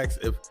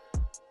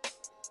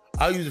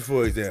 I'll use it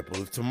for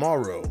example. If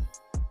tomorrow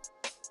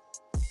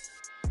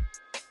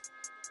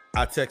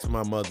I text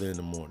my mother in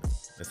the morning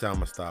and say I'm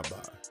gonna stop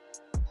by,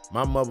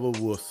 my mother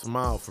will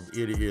smile from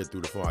ear to ear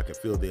through the phone. I can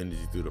feel the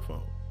energy through the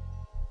phone.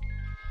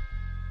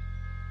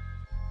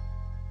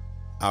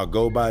 I'll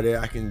go by there.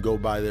 I can go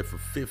by there for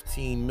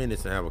 15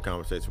 minutes and have a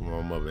conversation with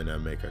my mother and that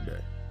make her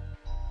day.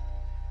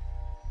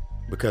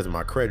 Because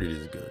my credit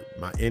is good.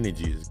 My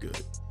energy is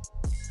good.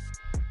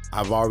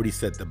 I've already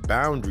set the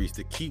boundaries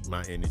to keep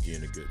my energy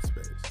in a good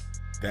space.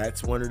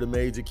 That's one of the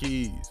major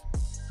keys.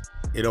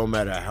 It don't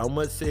matter how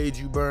much sage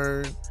you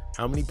burn,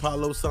 how many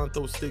Palo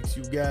Santo sticks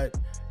you got,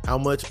 how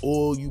much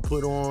oil you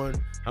put on,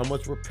 how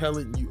much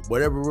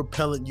whatever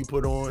repellent you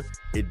put on,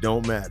 it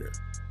don't matter.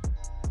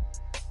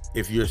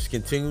 If you're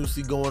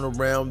continuously going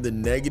around the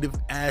negative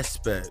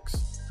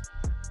aspects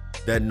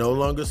that no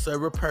longer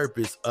serve a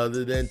purpose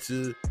other than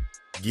to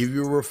give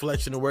you a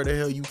reflection of where the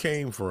hell you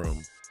came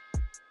from,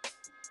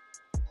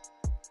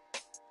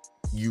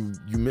 you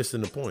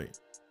missing the point.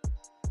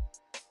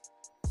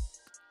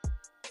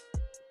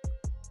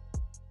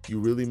 You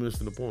really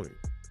missing the point.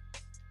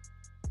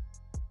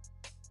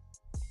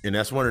 And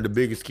that's one of the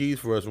biggest keys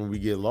for us when we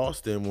get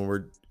lost in, when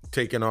we're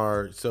taking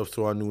ourselves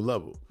to our new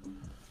level.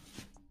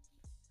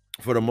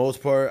 For the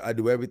most part, I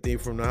do everything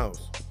from the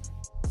house.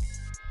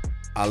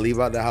 I leave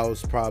out the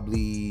house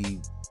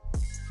probably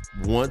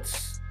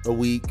once a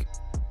week.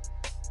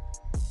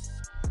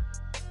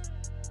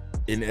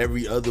 And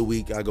every other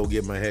week, I go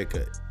get my hair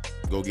cut.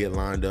 Go get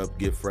lined up,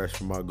 get fresh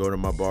go to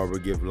my barber,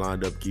 get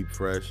lined up, keep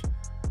fresh.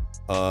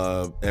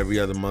 Every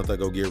other month, I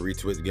go get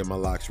my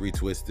locks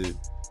retwisted.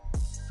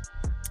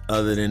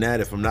 Other than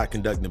that, if I'm not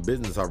conducting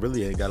business, I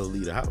really ain't got to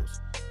leave the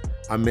house.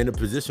 I'm in a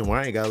position where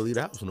I ain't got to leave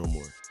the house no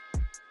more.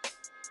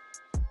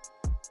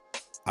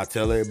 I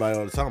tell everybody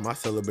all the time, I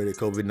celebrated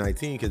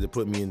COVID-19 because it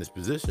put me in this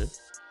position.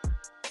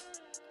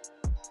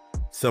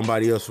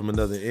 Somebody else from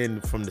another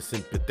end, from the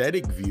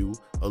sympathetic view,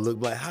 will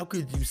look like, how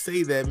could you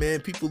say that,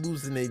 man? People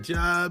losing their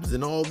jobs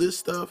and all this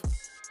stuff.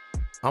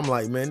 I'm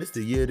like, man, this is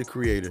the year of the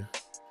creator.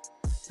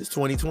 This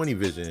 2020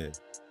 vision.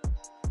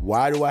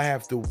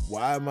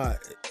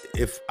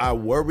 If I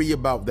worry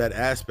about that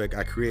aspect,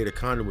 I create a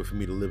conduit for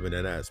me to live in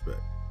that aspect.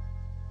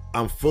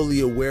 I'm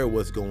fully aware of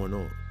what's going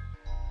on.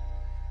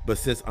 But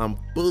since I'm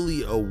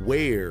fully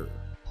aware,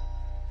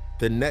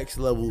 the next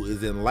level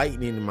is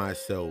enlightening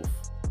myself,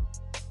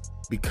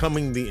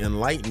 becoming the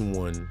enlightened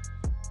one,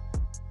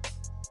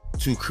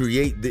 to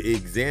create the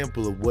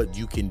example of what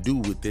you can do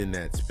within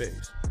that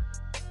space.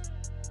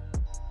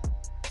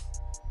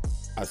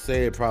 I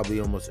say it probably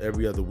almost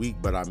every other week,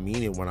 but I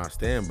mean it when I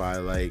stand by.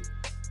 Like,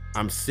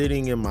 I'm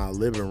sitting in my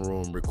living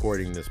room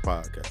recording this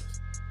podcast.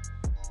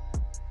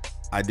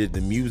 I did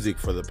the music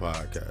for the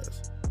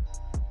podcast.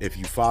 If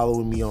you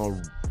follow me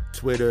on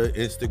Twitter,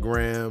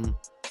 Instagram,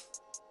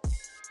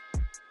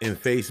 and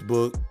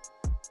Facebook,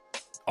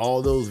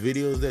 all those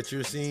videos that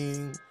you're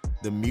seeing,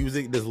 the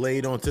music that's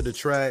laid onto the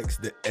tracks,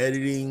 the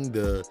editing,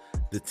 the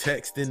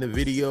text in the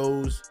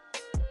videos,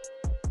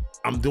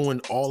 I'm doing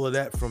all of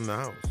that from the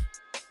house.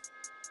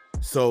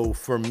 So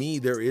for me,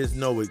 there is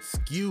no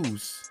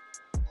excuse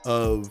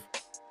of,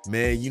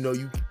 man,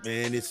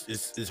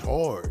 it's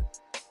hard.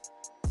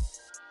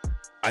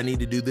 I need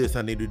to do this.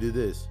 I need to do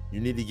this. You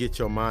need to get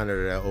your mind out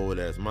of that old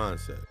ass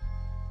mindset.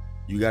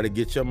 You got to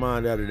get your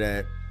mind out of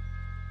that.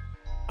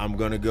 I'm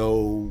going to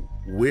go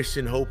wish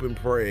and hope and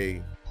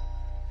pray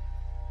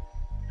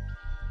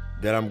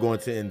that I'm going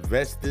to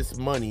invest this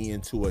money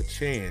into a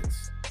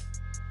chance.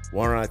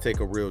 Why don't I take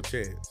a real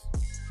chance?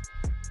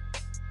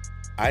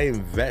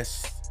 I've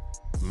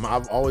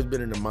always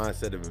been in the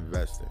mindset of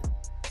investing.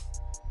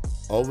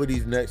 Over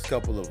these next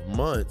couple of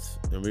months,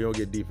 and we're going to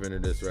get deeper into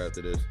this right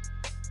after this.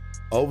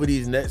 Over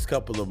these next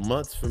couple of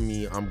months for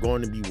me, I'm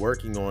going to be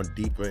working on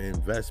deeper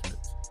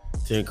investments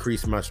to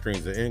increase my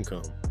streams of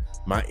income.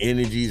 My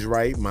energy's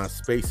right, my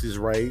space is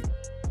right.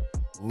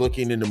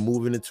 Looking into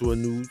moving into a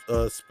new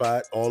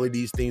spot. All of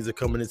these things are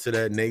coming into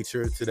that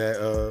nature, to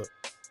that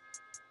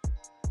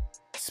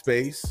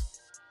space.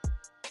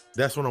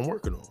 That's what I'm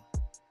working on.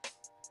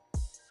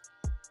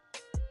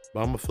 But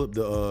I'm gonna flip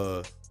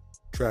the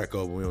track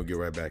over. We're gonna get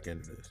right back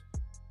into this.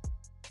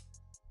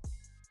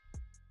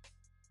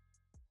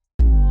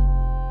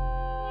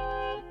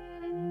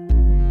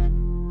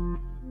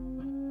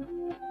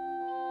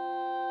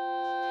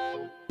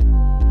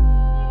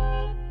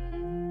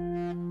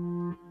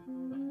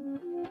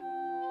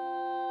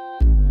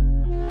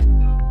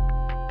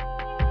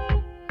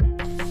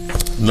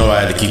 No,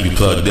 I had to keep you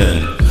plugged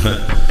in.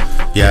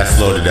 Yeah, I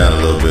slowed it down a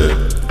little bit.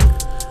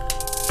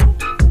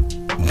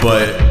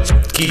 But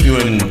keep you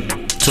in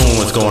tune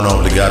what's going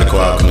on with the Gotta Go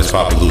Alchemist,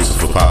 Papa Lucy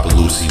for Papa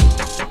Lucy.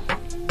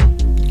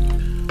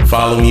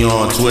 Follow me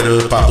on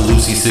Twitter, Papa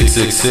Lucy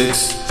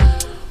 666,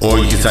 or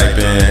you can type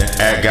in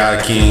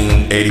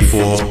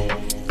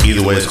 @GodKing84.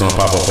 Either way, it's gonna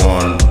pop up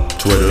on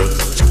Twitter.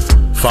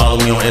 Follow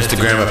me on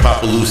Instagram at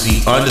Papa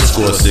Lucy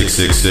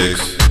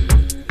 _666,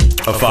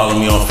 or follow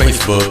me on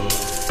Facebook.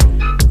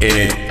 And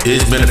it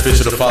is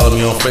beneficial to follow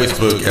me on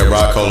Facebook at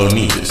Rocolo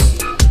Nevis,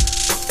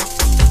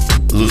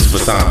 Lucifer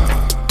Simon,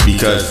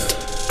 because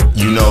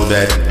you know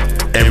that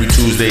every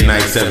Tuesday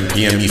night, 7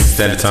 p.m. Eastern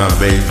Standard Time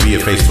via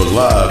Facebook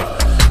Live,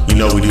 you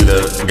know we do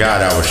the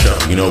God Hour show.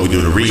 You know we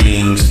do the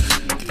readings,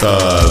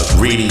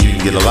 you can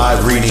get a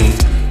live reading,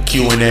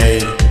 Q&A,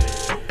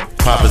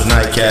 Papa's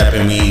Nightcap,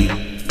 and we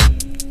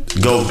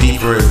go a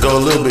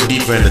little bit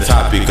deeper in the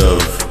topic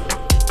of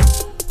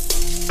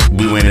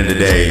we went in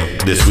today,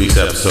 this week's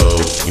episode,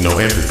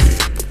 empathy.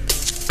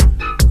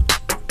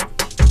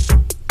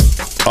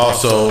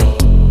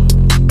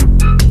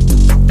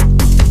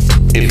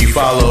 If you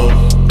follow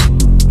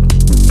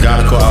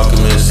Godical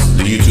Alchemist,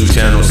 the YouTube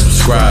channel,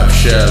 subscribe,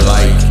 share,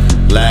 like.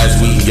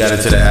 Last week we got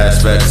into some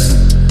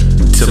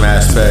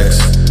aspects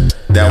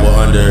that were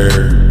under.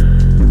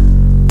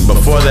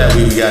 Before that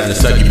we got into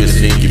succubus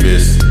and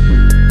incubus.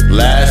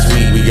 Last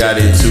week we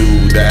got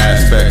into the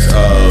aspects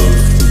of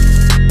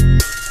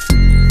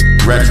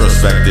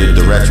retrospective,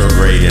 the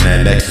retrograde, and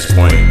that nexus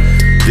point.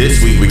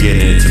 This week we're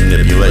getting into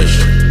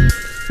manipulation.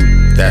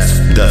 That's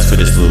for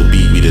this little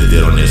beat we just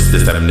did on this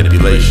type of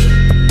manipulation.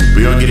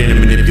 We're gonna get into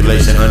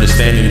manipulation,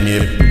 understanding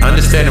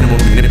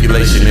what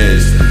manipulation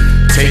is,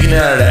 taking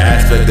it out of the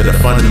aspect of the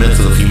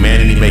fundamentals of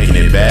humanity, making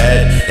it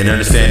bad, and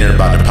understanding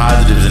about the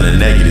positives and the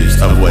negatives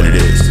of what it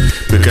is.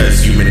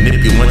 Because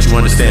once you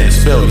understand the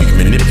spell, you can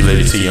manipulate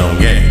it to your own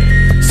game.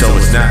 So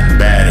it's not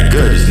bad or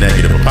good, it's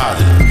negative or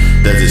positive.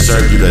 Does it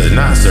serve you, does it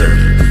not serve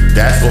you?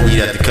 That's what we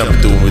have to come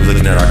through when we're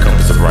looking at our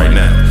compass of right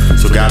now.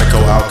 So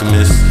Godical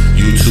Alchemist,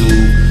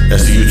 YouTube,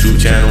 that's the YouTube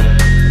channel,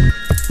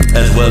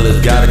 as well as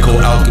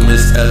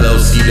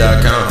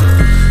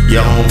GodicalAlchemistLLC.com.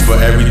 Your home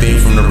for everything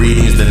from the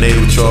readings, the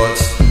natal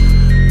charts,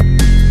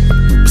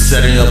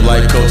 setting up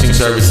life coaching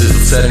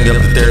services, setting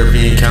up the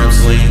therapy and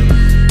counseling,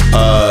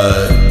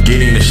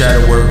 getting the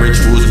shadow work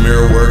rituals,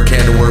 mirror work,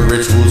 candle work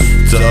rituals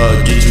to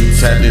get you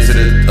tapped into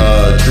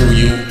the true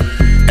you.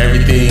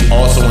 Everything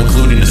also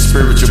including the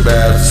spiritual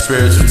baths, the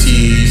spiritual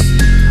teas,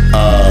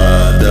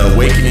 the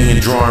awakening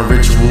and drawing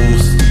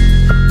rituals,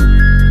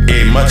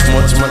 and much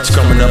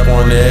coming up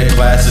on there.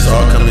 Classes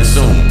are coming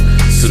soon.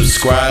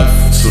 Subscribe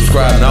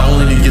not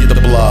only to get the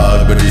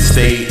blog, but to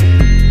stay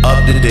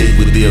up to date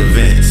with the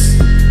events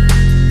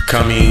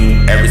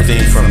coming,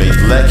 everything from the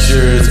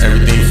lectures,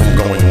 everything from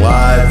going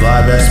live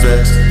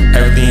aspects,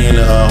 everything in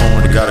the home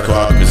of the Godical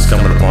Alchemist is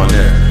coming up on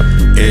there.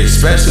 And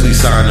especially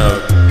sign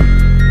up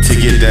to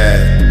get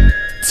that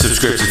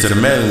subscription to the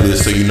mailing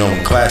list so you know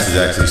when classes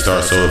actually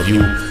start. So if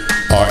you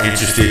are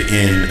interested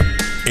in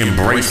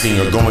embracing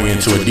or going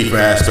into a deeper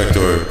aspect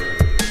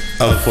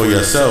for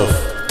yourself,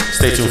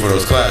 stay tuned for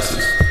those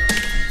classes.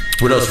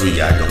 What else we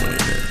got going in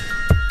there?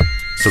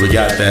 So we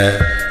got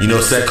that.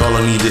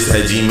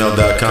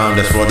 setcallingme@gmail.com.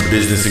 That's for all the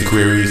business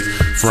inquiries,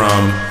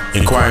 from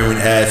inquiring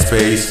ad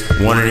space,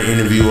 wanting to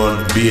interview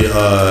be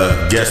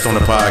a guest on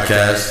the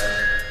podcast.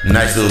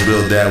 Nice little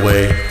build that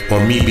way. Or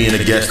me being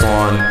a guest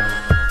on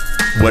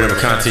whatever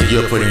content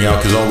you're putting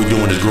out, because all we're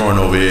doing is growing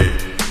over here.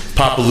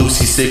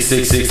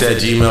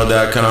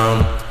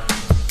 PapaLucy666@gmail.com.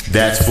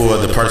 That's for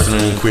the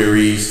personal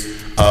inquiries,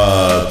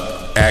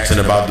 asking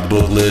about the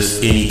book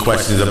list, any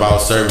questions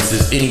about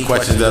services, any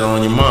questions that are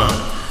on your mind.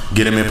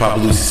 Get them in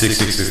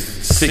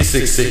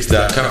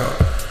PapaLucy666.com.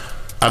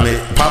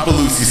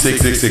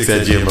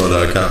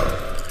 PapaLucy666@gmail.com.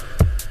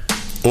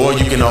 Or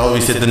you can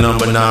always hit the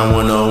number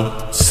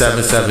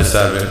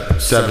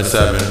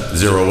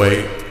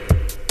 910-777-7708.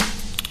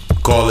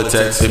 Call or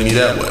text, hit me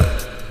that way.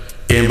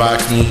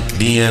 Inbox me,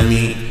 DM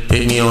me,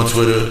 hit me on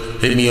Twitter,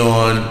 hit me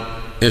on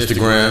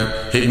Instagram,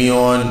 hit me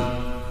on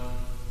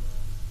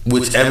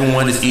whichever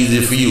one is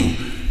easier for you.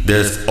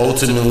 There's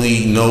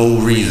ultimately no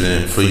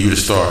reason for you to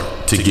start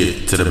to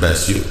get to the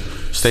best you.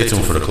 Stay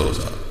tuned for the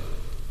closeout.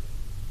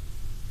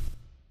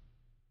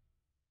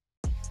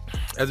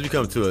 As we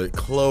come to a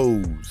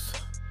close,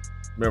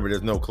 remember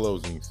there's no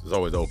closings, there's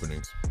always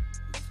openings.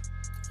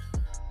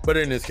 But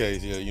in this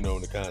case, yeah, in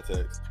the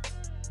context.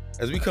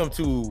 As we come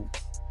to,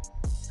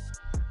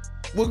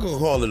 we're going to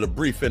call it a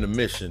brief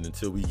intermission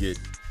until we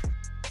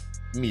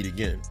meet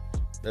again.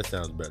 That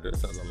sounds better. That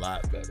sounds a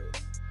lot better.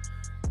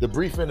 The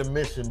brief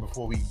intermission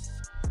before we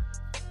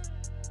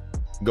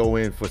go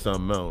in for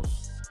something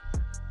else.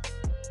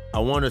 I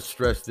want to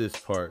stress this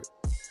part.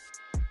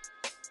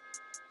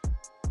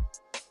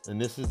 And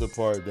this is the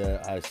part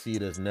that I see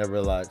that's never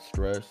a lot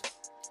stressed.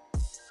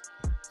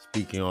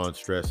 Speaking on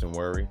stress and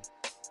worry.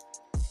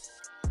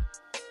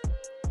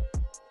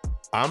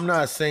 I'm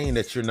not saying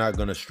that you're not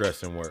going to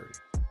stress and worry.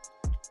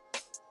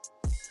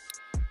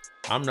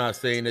 I'm not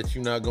saying that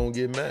you're not going to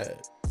get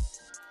mad.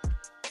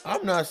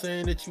 I'm not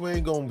saying that you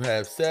ain't going to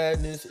have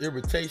sadness,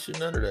 irritation,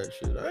 none of that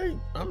shit.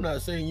 I'm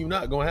not saying you're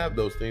not going to have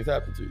those things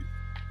happen to you.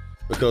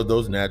 Because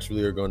those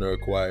naturally are going to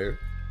acquire.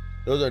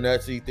 Those are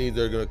naturally things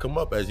that are going to come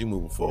up as you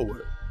move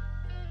forward.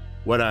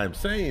 What I'm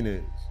saying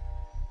is,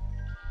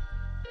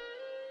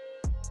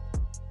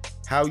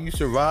 how you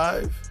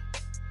survive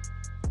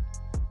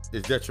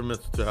is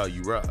detrimental to how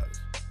you rise.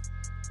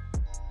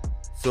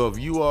 So if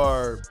you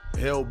are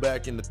held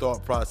back in the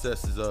thought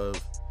processes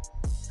of,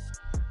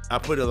 I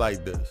put it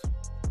like this,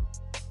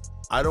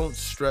 I don't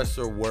stress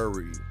or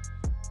worry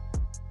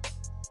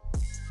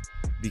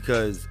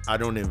because I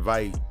don't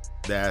invite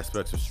the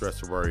aspects of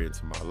stress or worry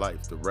into my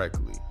life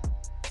directly.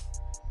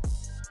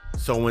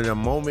 So when a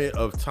moment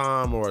of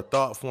time or a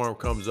thought form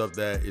comes up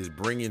that is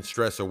bringing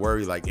stress or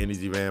worry, like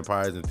energy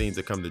vampires and things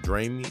that come to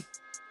drain me,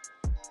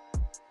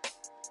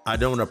 I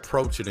don't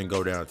approach it and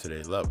go down to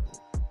their level.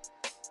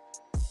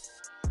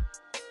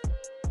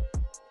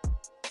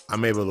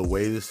 I'm able to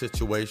weigh the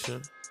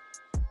situation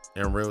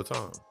in real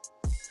time.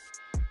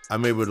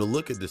 I'm able to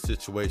look at the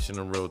situation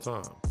in real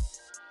time.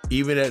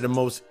 Even at the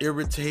most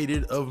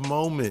irritated of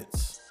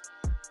moments,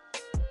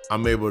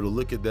 I'm able to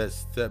look at that,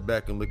 step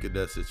back and look at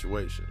that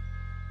situation.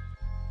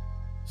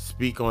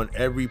 Speak on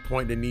every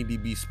point that need to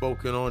be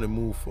spoken on and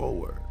move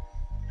forward.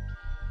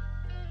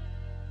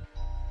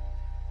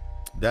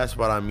 That's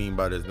what I mean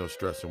by there's no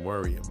stress and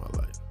worry in my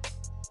life.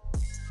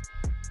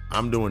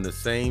 I'm doing the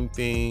same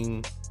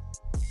thing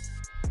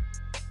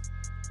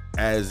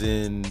as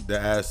in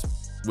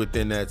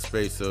within that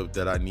space of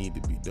that I need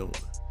to be doing.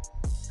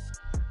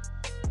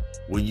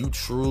 When you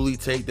truly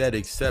take that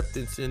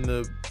acceptance in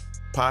the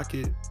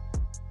pocket,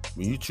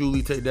 when you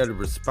truly take that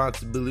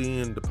responsibility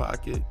in the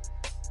pocket,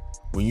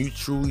 when you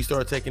truly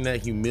start taking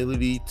that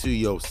humility to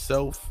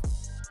yourself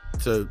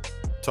to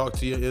talk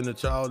to your inner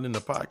child in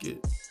the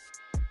pocket,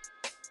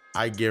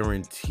 I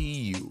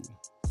guarantee you,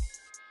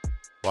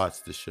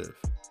 watch the shift.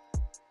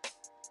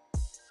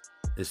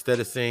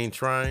 Instead of saying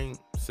trying,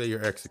 say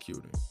you're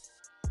executing.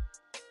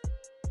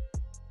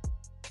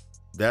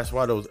 That's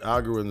why those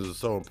algorithms are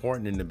so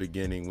important in the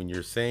beginning when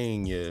you're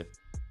saying your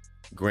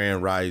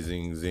grand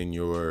risings and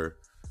your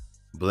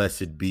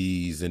blessed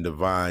bees and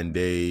divine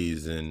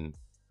days, and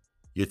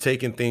you're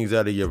taking things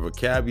out of your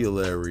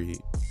vocabulary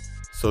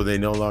so they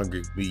no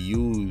longer be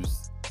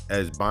used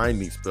as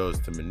binding spells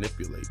to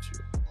manipulate you.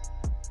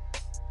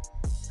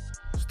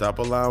 Stop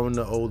allowing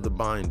the old to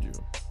bind you.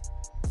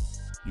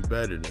 You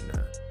better than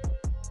that.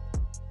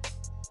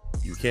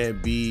 You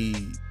can't be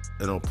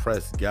an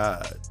oppressed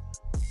God.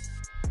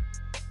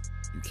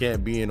 You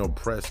can't be an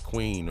oppressed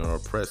queen or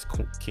oppressed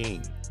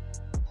king.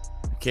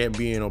 You can't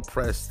be an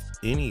oppressed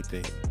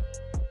anything.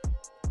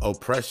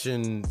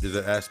 Oppression is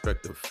an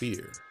aspect of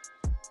fear.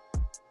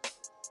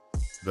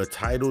 The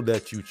title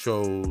that you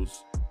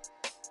chose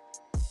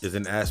is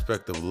an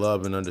aspect of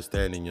love and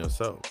understanding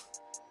yourself.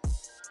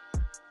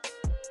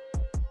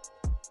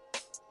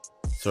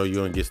 So you're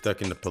gonna get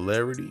stuck in the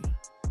polarity?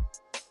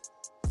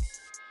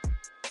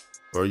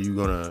 Or are you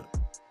gonna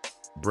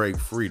break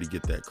free to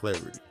get that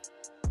clarity?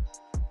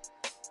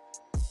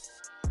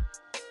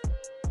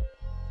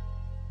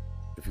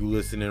 If you're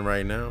listening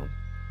right now,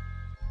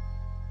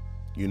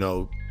 you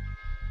know,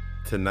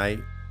 tonight,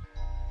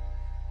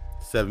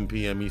 7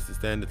 p.m. Eastern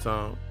Standard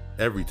Time,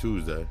 every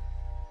Tuesday,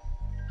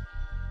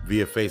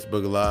 via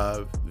Facebook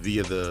Live,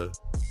 via the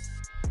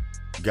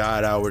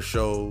God Hour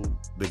show,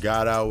 the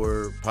God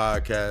Hour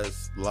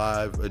podcast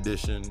live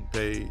edition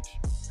page,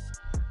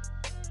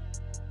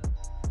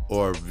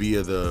 or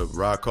via the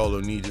Rock Call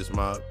Onegis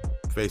Mob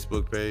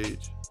Facebook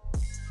page.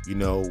 You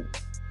know,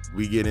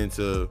 we get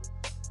into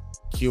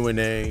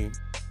Q&A,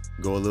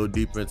 go a little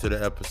deeper into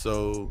the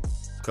episode,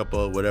 a couple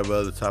of whatever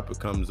other topic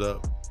comes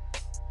up.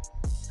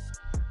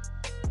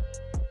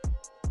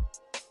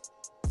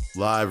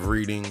 Live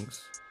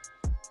readings.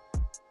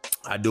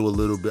 I do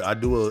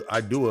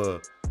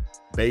a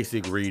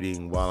basic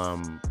reading while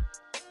I'm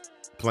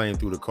playing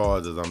through the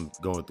cards as I'm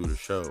going through the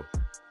show.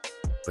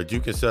 But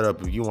you can set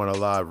up, if you want a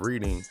live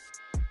reading,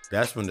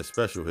 that's when the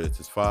special hits.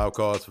 It's 5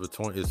 cards for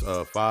 20. It's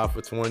 5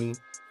 for 20,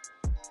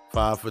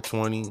 5 for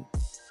 20,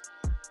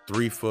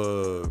 3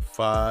 for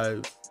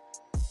 5,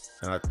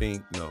 and I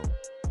think, no,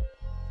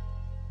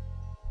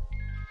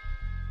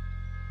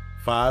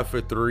 5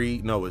 for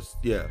 3. No, it's,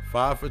 yeah,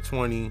 5 for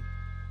 20,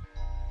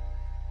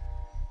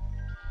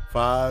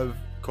 5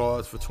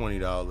 cards for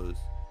 $20,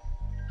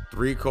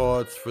 3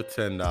 cards for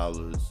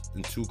 $10,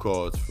 and 2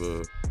 cards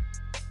for,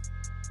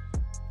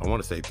 I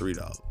want to say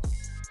 $3.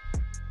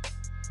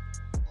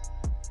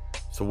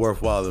 It's a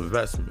worthwhile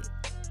investment,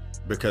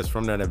 because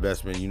from that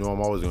investment, you know,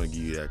 I'm always going to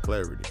give you that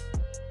clarity.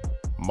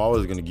 I'm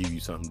always going to give you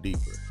something deeper.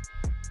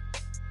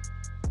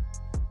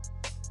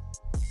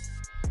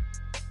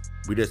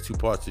 We just 2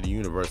 parts of the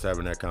universe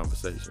having that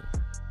conversation.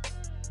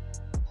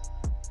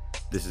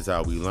 This is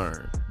how we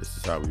learn. This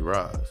is how we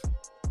rise.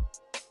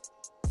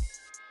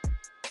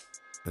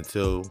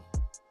 Until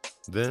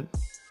then,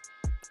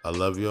 I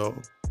love y'all.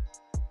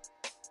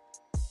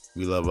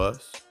 We love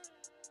us.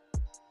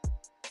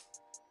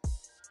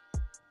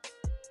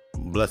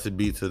 Blessed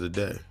be to the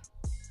day.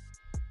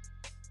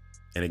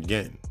 And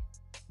again,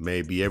 may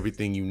it be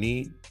everything you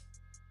need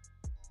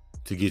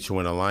to get you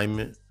in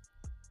alignment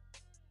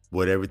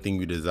with everything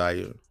you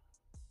desire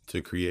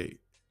to create.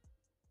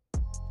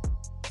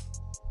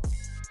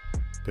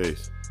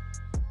 Peace.